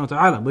subhanahu wa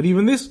ta'ala. But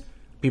even this,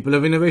 people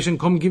of innovation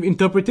come give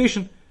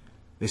interpretation.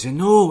 They say,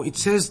 no, it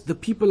says the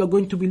people are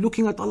going to be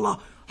looking at Allah.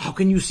 How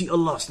can you see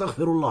Allah?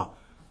 Astaghfirullah.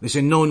 They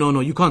say, no,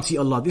 you can't see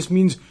Allah. This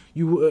means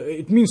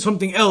it means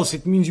something else.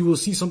 It means you will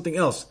see something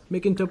else.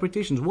 Make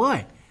interpretations.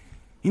 Why?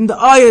 In the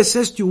ayah it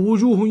says to you,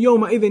 وُجُوهٌ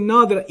يَوْمَئِذٍ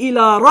نَاظِرَةٌ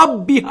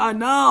إِلَى رَبِّهَا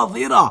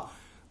نَاظِرَةٌ.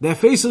 Their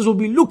faces will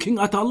be looking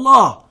at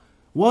Allah.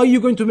 Why are you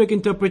going to make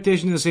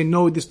interpretations and say,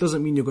 no, this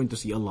doesn't mean you're going to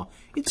see Allah?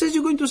 It says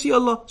you're going to see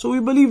Allah, so we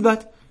believe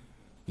that.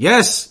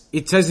 Yes,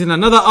 it says in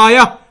another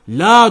ayah,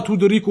 لا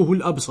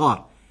تدركه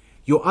الأبصار.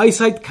 Your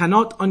eyesight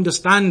cannot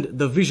understand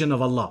the vision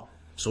of Allah.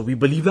 So we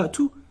believe that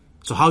too.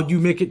 So how do you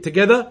make it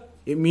together?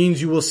 It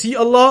means you will see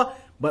Allah,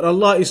 but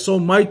Allah is so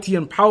mighty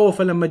and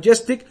powerful and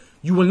majestic,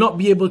 you will not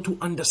be able to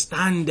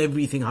understand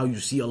everything how you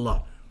see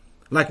Allah.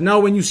 Like now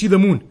when you see the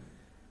moon,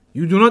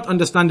 you do not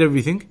understand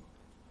everything.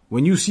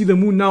 When you see the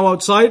moon now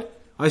outside,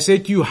 I say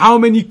to you, how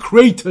many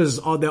craters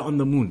are there on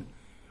the moon?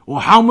 Or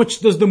how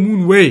much does the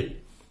moon weigh?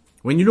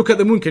 When you look at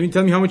the moon, can you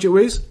tell me how much it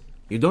weighs?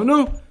 You don't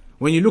know.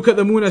 When you look at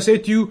the moon, I say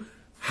to you,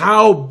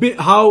 how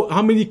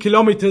many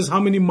kilometers,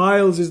 how many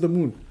miles is the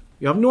moon?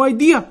 You have no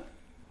idea.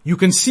 You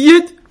can see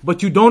it,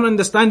 but you don't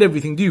understand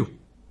everything, do you?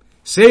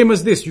 Same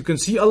as this, you can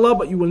see Allah,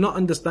 but you will not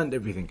understand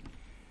everything.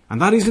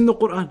 And that is in the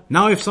Quran.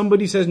 Now if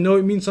somebody says, no,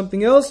 it means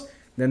something else,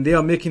 then they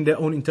are making their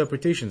own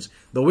interpretations.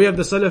 The way of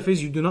the Salaf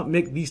is, you do not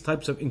make these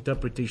types of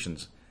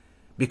interpretations.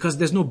 Because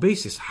there's no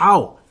basis.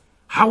 How?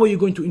 How are you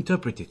going to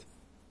interpret it?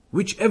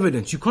 Which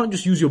evidence? You can't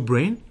just use your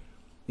brain.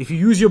 If you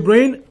use your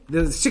brain,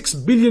 there's 6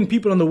 billion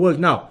people in the world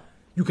now.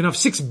 You can have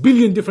 6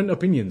 billion different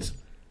opinions.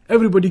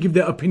 Everybody give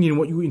their opinion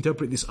what you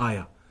interpret this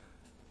ayah.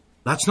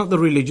 That's not the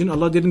religion.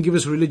 Allah didn't give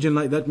us religion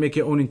like that, make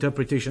your own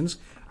interpretations.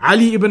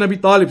 Ali ibn Abi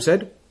Talib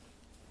said,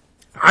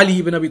 Ali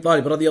ibn Abi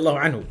Talib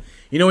radiyallahu anhu,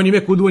 you know when you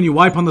make wudu and you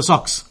wipe on the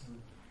socks,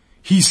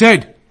 he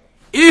said,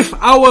 if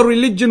our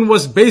religion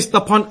was based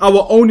upon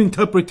our own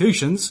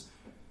interpretations,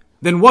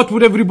 then what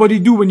would everybody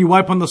do when you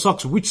wipe on the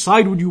socks? Which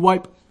side would you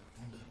wipe?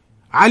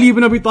 Ali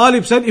ibn Abi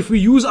Talib said, if we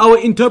use our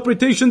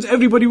interpretations,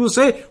 everybody will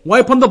say,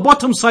 wipe on the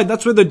bottom side,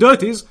 that's where the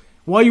dirt is.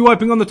 Why are you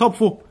wiping on the top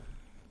for?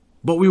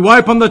 But we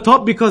wipe on the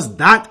top because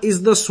that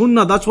is the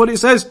sunnah, that's what it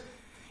says.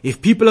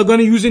 If people are going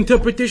to use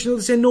interpretation,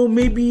 they'll say, no,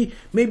 maybe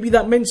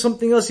that meant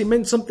something else, it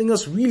meant something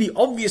else. Really,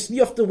 obviously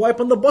you have to wipe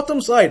on the bottom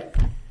side.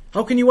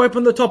 How can you wipe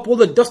on the top? All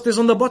the dust is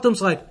on the bottom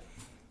side.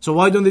 So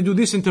why don't they do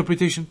this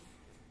interpretation?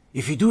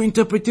 If you do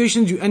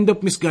interpretations, you end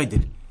up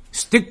misguided.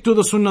 Stick to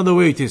the sunnah the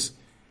way it is.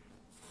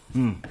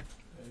 One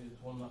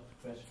last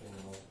question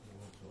to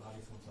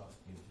Alison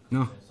asking.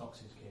 No. Socks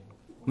came.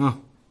 No.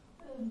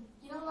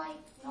 You know, like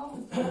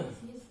normal socks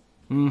is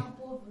my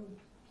boardroom.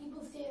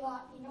 People say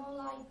that, you know,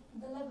 like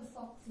the leather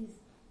socks is,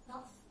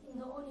 that's in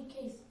the only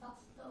case,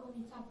 that's the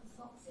only type of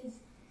socks is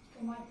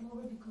in my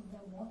boardroom because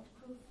they're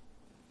waterproof.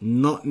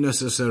 Not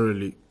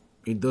necessarily.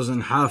 It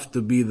doesn't have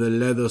to be the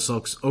leather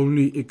socks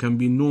only. It can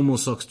be normal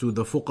socks too.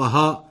 The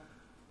fuqaha,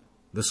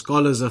 the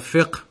scholars of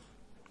fiqh,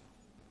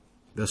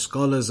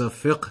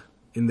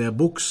 in their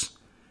books,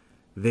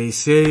 they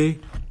say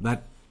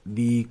that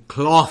the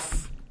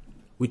cloth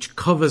which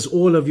covers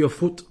all of your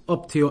foot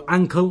up to your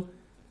ankle,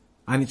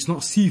 and it's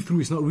not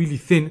see-through, it's not really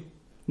thin,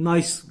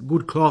 nice,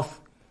 good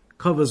cloth,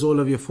 covers all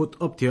of your foot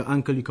up to your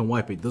ankle, you can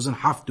wipe it. It doesn't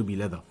have to be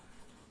leather.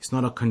 It's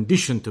not a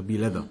condition to be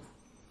leather.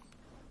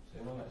 So,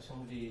 you know, like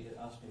somebody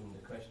asked him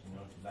the question, you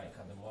know, to like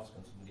at the mosque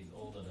and somebody's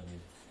older than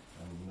him,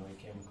 and you know, he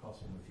came across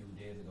him a few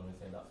days ago and he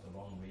said that's the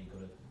wrong way, you got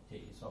to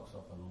take your socks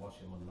off and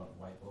wash them and not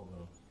wipe over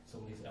them.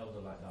 Somebody's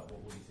elder like that, what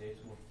would he say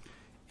to him?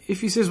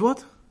 If he says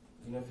what?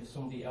 You know, if it's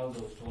somebody elder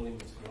who's told him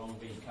it's the wrong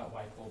way, you can't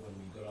wipe over them,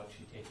 you got to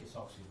actually take your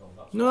socks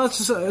off. No,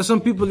 that's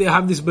some people, they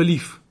have this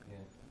belief. Yeah.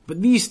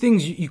 But these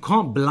things, you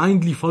can't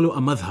blindly follow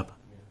a madhab.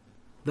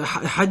 The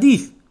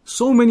hadith,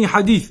 so many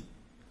hadith.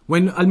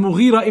 When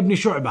Al-Mughira ibn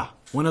Shu'bah,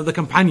 one of the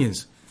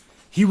companions,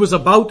 he was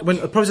about, when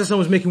Prophet ﷺ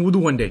was making wudu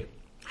one day.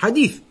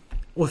 Hadith,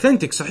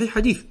 authentic, sahih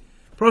hadith.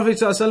 Prophet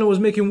ﷺ was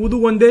making wudu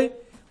one day.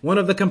 One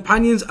of the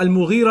companions,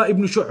 Al-Mughira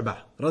ibn Shu'bah,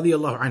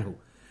 radiyallahu anhu.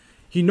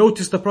 He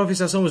noticed the Prophet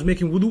ﷺ was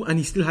making wudu and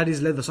he still had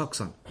his leather socks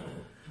on.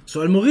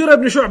 So Al-Mughira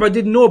ibn Shu'bah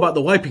didn't know about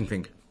the wiping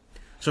thing.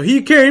 So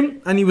he came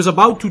and he was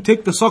about to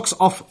take the socks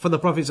off for the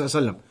Prophet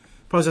ﷺ.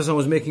 Prophet ﷺ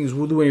was making his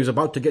wudu and he was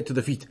about to get to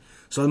the feet.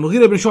 So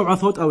Al-Mughira ibn Shu'bah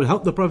thought, I will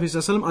help the Prophet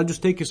ﷺ, I'll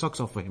just take his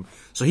socks off for him.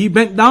 So he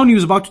bent down, he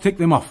was about to take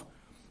them off.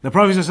 The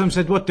Prophet ﷺ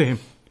said what to him?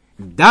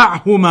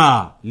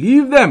 دعهما,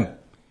 leave them.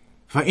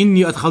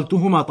 فإني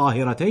أدخلتهما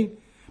طاهرتين,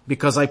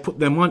 because I put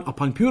them on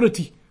upon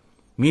purity.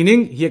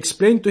 Meaning, he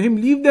explained to him,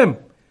 leave them.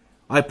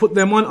 I put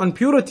them on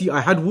purity.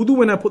 I had wudu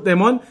when I put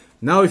them on.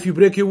 Now if you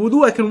break your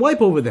wudu, I can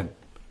wipe over them.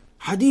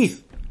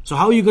 Hadith. So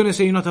how are you going to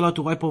say you're not allowed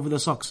to wipe over the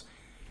socks?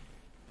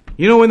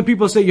 You know when the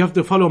people say you have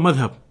to follow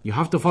madhab, you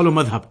have to follow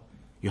madhab,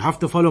 you have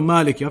to follow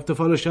Malik, you have to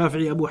follow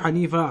Shafi'i, Abu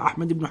Hanifa,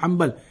 Ahmad ibn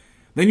Hanbal,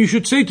 then you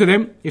should say to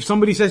them, if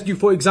somebody says to you,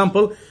 for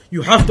example,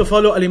 you have to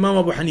follow Al-Imam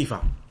Abu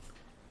Hanifa,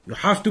 you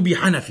have to be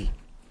Hanafi,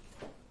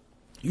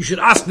 you should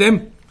ask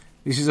them,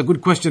 this is a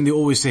good question they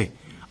always say,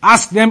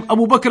 ask them,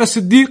 Abu Bakr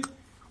as-Siddiq,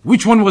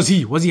 which one was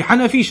he? Was he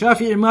Hanafi,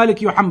 Shafi'i,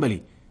 Maliki or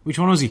Hanbali? Which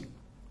one was he?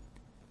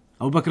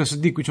 Abu Bakr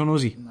as-Siddiq, which one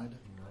was he?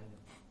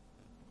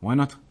 Why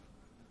not?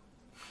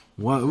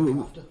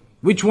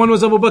 Which one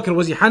was Abu Bakr?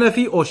 Was he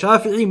Hanafi or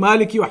Shafi'i,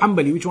 Maliki or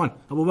Hanbali? Which one?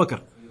 Abu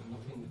Bakr.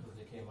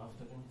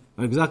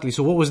 Exactly.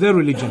 So what was their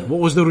religion? What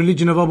was the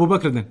religion of Abu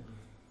Bakr then?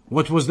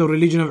 What was the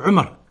religion of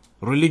Umar?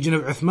 Religion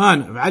of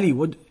Uthman, of Ali?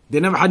 They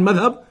never had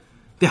madhab.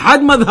 They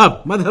had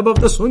madhab of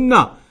the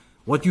sunnah.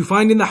 What you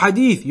find in the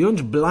hadith, you don't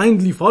just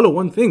blindly follow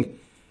one thing.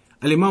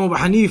 Al-Imam Abu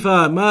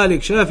Hanifa,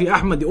 Malik, Shafi,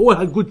 Ahmad, they all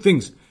had good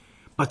things.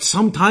 But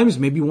sometimes,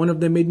 maybe one of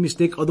them made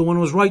mistake, other one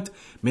was right.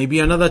 Maybe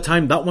another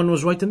time that one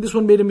was right and this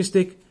one made a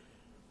mistake.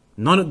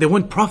 They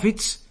weren't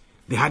prophets.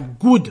 They had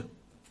good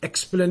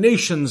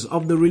explanations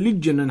of the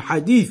religion and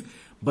hadith.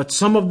 But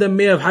some of them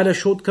may have had a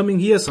shortcoming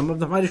here, some of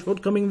them had a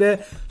shortcoming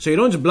there. So you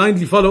don't just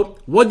blindly follow.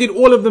 What did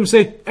all of them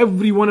say?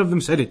 Every one of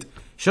them said it.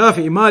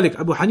 Shafi'i, Malik,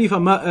 Abu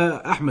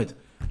Hanifa, Ahmad.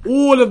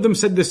 All of them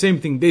said the same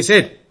thing. They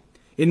said,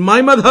 in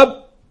my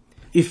madhab,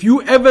 if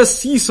you ever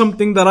see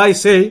something that I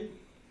say,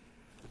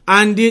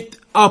 and it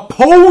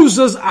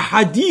opposes a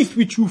hadith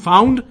which you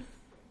found,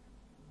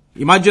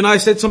 imagine I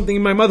said something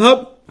in my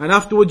madhab, and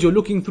afterwards you're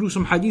looking through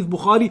some hadith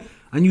Bukhari,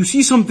 and you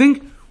see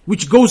something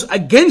which goes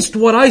against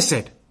what I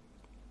said.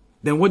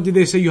 Then what did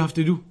they say you have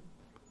to do?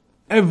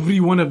 Every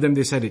one of them,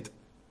 they said it.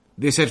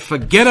 They said,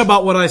 forget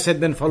about what I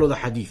said, then follow the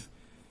hadith.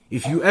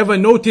 If you ever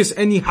notice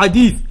any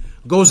hadith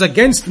goes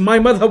against my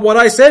madhab, what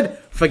I said,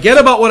 forget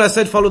about what I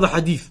said, follow the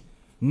hadith.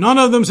 None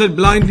of them said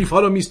blindly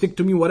follow me, stick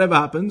to me, whatever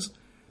happens.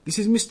 This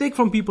is mistake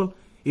from people.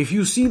 If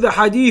you see the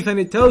hadith and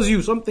it tells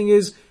you something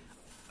is,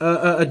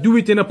 do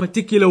it in a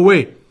particular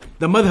way.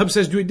 The madhab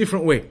says do it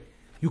different way.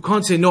 You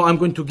can't say, no, I'm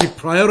going to give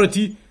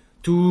priority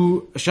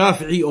to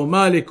Shafi'i or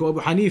Malik or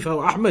Abu Hanifa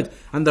or Ahmad,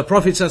 and the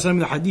Prophet ﷺ,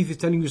 the hadith is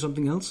telling you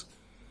something else.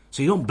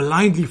 So you don't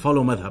blindly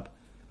follow madhab.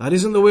 That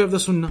isn't the way of the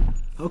sunnah.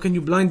 How can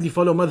you blindly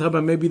follow madhab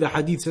and maybe the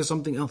hadith says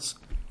something else?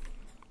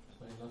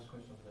 So last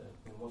question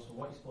for so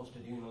what are you supposed to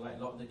do? Like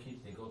a lot of the kids,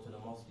 they go to the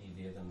mosque these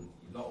days, and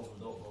a lot of them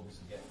don't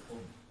obviously get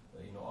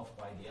off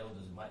by the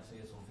elders who might say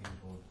something.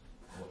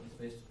 What is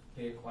supposed to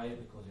stay quiet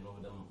because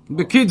with them.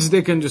 The kids,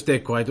 they can just stay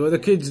quiet. Or the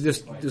kids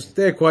just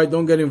stay quiet,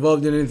 don't get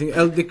involved in anything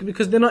else,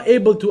 because they're not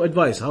able to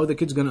advise. How are the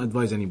kids going to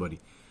advise anybody?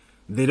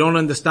 They don't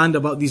understand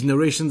about these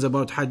narrations,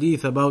 about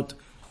hadith, about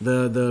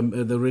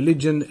the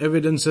religion,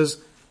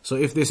 evidences. So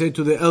if they say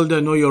to the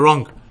elder, no, you're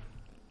wrong,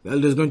 the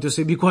elder is going to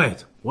say, be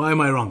quiet. Why am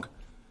I wrong?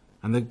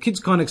 And the kids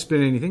can't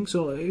explain anything.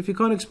 So if you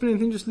can't explain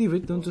anything, just leave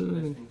it. Don't do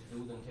anything.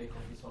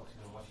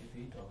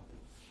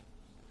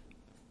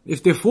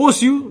 If they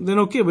force you, then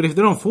okay. But if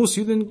they don't force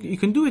you, then you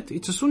can do it.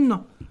 It's a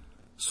sunnah.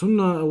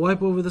 Sunnah,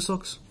 wipe over the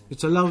socks.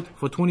 It's allowed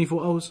for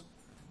 24 hours.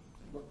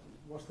 But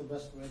what's the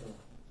best way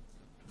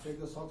though?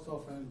 Take the socks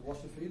off and wash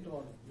your feet,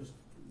 or just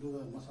do the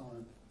masa on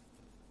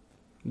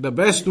it? The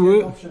best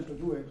way. Option to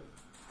do it.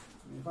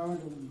 If I went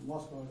to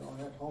mosque or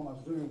at home, I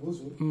was doing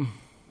wuzu,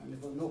 and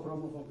it was no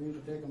problem for me to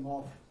take them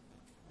off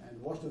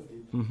and wash the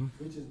feet.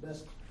 Which is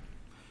best?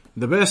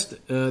 The best.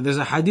 There's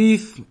a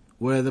hadith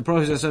where the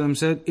Prophet ﷺ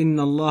said, إِنَّ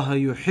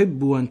اللَّهَ يُحِبُّ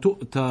أَن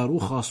تُؤْتَى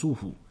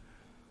رُخَصُهُ.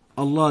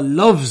 Allah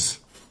loves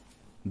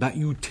that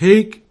you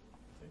take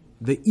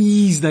the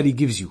ease that He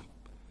gives you.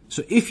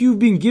 So if you've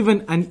been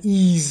given an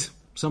ease,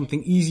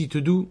 something easy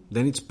to do,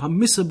 then it's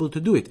permissible to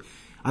do it.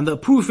 And the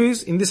proof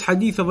is in this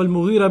hadith of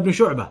Al-Mughira ibn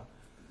Shu'bah.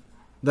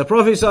 The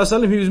Prophet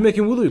ﷺ, he was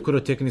making wudu, he could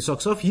have taken his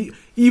socks off.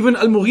 Even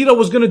Al-Mughira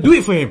was going to do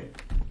it for him.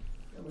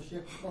 Yeah, but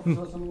Shaykh, the Prophet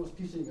ﷺ was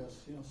teaching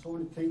us, so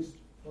many things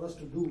for us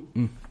to do,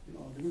 to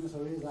give us a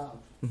ways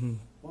out.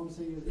 What I'm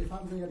saying is, if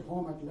I'm doing at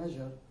home at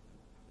leisure,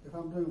 if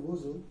I'm doing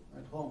wuzu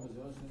at home, as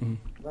you're saying,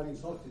 wearing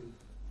socks,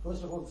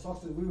 first of all, the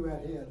socks that we wear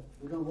here,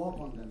 we don't walk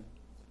on them.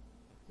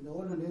 In the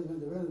olden days, when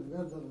they wear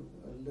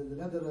the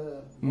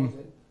leather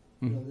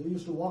they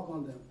used to walk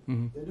on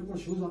them. They had to put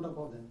shoes on top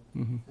of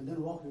them and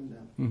then walk in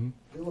them.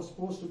 They were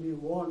supposed to be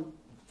worn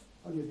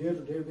on your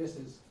day-to-day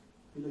basis.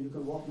 You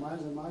can walk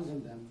miles and miles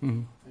in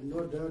them, and no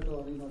dirt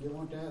or they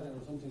won't tear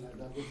or something like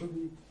that. There should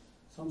be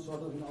some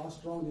sort of how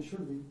strong they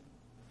should be,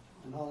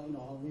 and how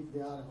how weak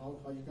they are, and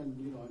how you can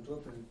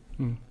interpret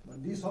it.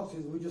 But these socks,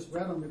 we just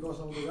wear them because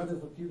of the weather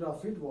to keep our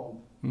feet warm,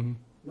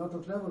 not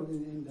to travel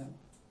in them.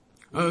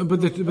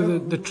 But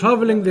the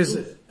traveling,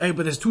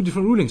 there's two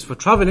different rulings. For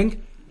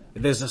traveling,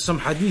 there's some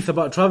hadith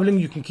about traveling,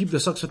 you can keep the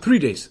socks for 3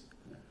 days.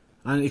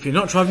 And if you're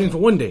not traveling for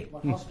 1 day.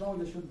 But how strong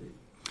they should be?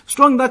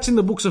 Strong, that's in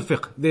the books of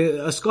fiqh.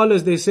 The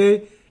scholars, they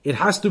say, it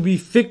has to be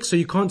thick so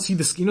you can't see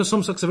the skin.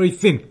 Some socks are very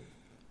thin,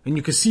 and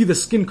you can see the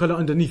skin color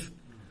underneath.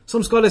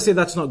 Some scholars say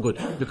that's not good,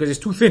 because it's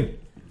too thin.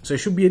 So it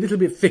should be a little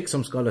bit thick,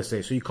 some scholars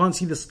say. So you can't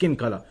see the skin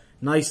color.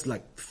 Nice,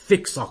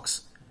 thick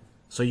socks.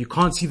 So you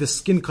can't see the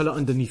skin color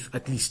underneath,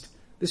 at least.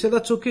 They say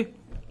that's okay.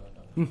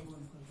 For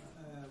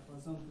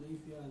example,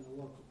 if you are in the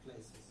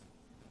workplaces,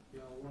 you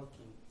are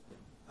working,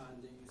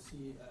 and you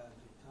see the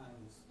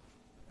times,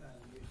 and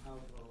you have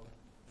a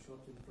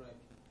short break,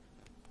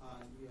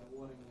 and you are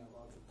worrying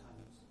about the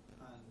times,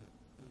 and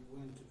you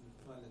went to the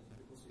toilet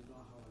because you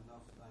don't have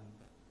enough time,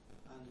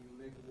 and you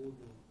make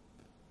wudu,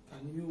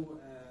 can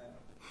you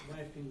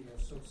wiping your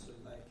socks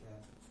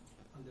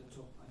on the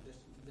top and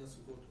just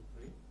go to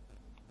pray?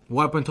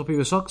 Wipe on top of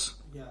your socks?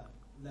 Yeah,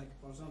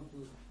 for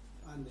example,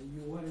 and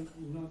you weren't,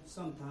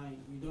 sometimes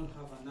you don't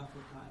have enough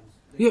times.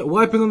 Yeah,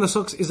 wiping on the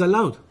socks is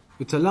allowed.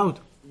 It's allowed.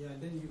 Yeah,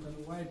 then you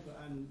can wipe,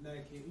 and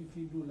if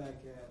you do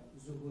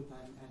Zuhur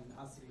time and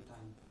Asri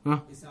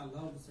time, it's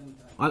allowed the same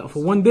time.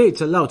 For 1 day,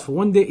 it's allowed. For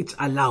 1 day, it's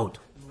allowed.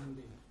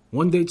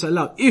 One day it's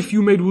allowed. If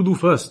you made wudu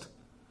first.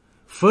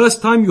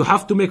 First time you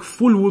have to make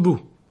full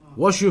wudu.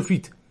 Wash your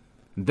feet.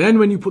 Then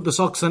when you put the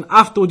socks on,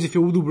 afterwards if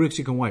your wudu breaks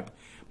you can wipe.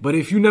 But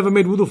if you never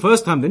made wudu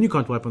first time, then you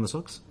can't wipe on the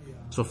socks.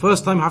 So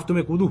first time you have to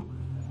make wudu.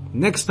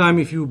 Next time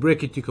if you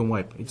break it you can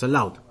wipe. It's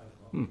allowed.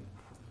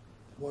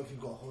 What if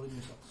you've got a hole in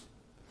your socks?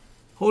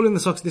 Hole in the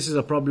socks, this is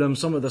a problem.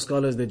 Some of the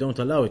scholars, they don't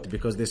allow it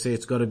because they say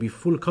it's got to be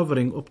full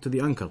covering up to the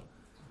ankle.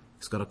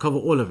 It's got to cover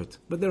all of it.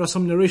 But there are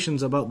some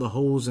narrations about the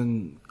holes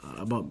and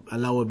about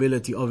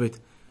allowability of it,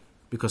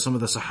 because some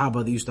of the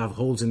Sahaba, they used to have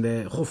holes in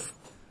their khuf,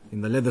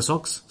 in the leather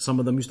socks. Some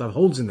of them used to have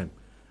holes in them,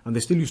 and they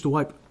still used to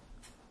wipe.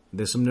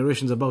 There's some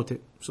narrations about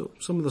it. So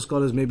some of the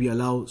scholars maybe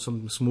allow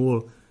some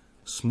small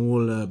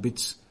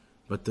bits,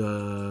 but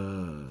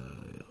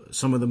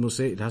some of them will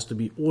say it has to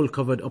be all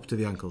covered up to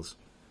the ankles.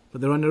 But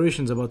there are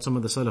narrations about some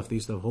of the Salaf, they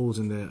used to have holes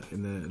in their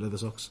leather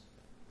socks.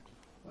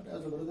 But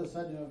as the brother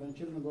said, when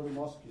children go to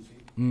mosque, you see,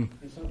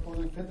 instead of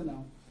causing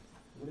fitna,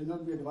 would it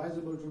not be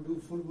advisable to do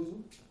full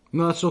wuzu?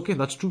 No, that's okay,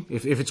 that's true.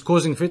 If it's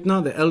causing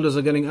fitna, the elders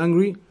are getting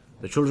angry,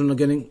 the children are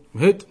getting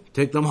hit,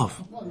 take them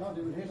off. No, not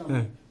even hate on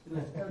them.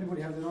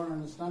 Everybody has their own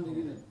understanding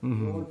in it.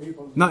 The old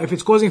people. Now, if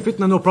it's causing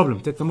fitna, no problem,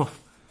 take them off.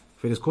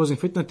 If it is causing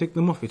fitna, take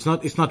them off. It's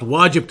not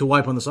wajib to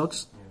wipe on the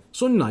socks.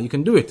 Sunnah, you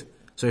can do it.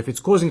 So if it's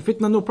causing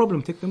fitna, no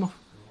problem, take them off.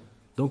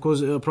 Don't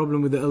cause a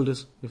problem with the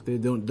elders. If they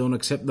don't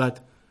accept that,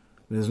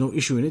 there's no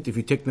issue in it. If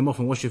you take them off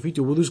and wash your feet,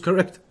 your wudu is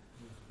correct.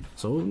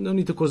 So no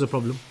need to cause a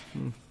problem.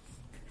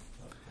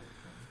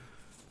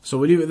 So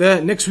we'll leave it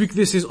there. Next week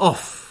this is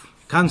off.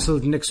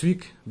 Cancelled next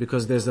week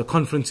because there's a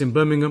conference in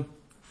Birmingham.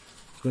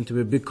 It's going to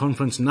be a big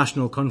conference,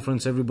 national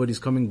conference. Everybody's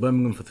coming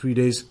Birmingham for 3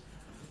 days.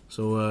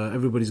 So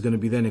everybody's going to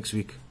be there next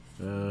week.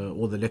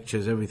 All the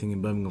lectures, everything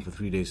in Birmingham for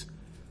 3 days.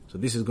 So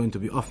this is going to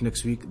be off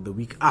next week. The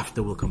week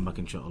after we'll come back,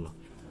 inshallah.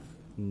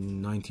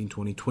 19,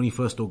 20,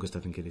 21st August I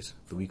think it is.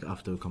 The week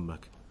after we'll come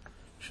back.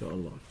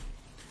 Inshallah.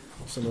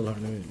 Sallallahu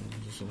alayhi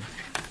wa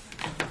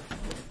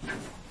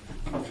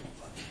sallam.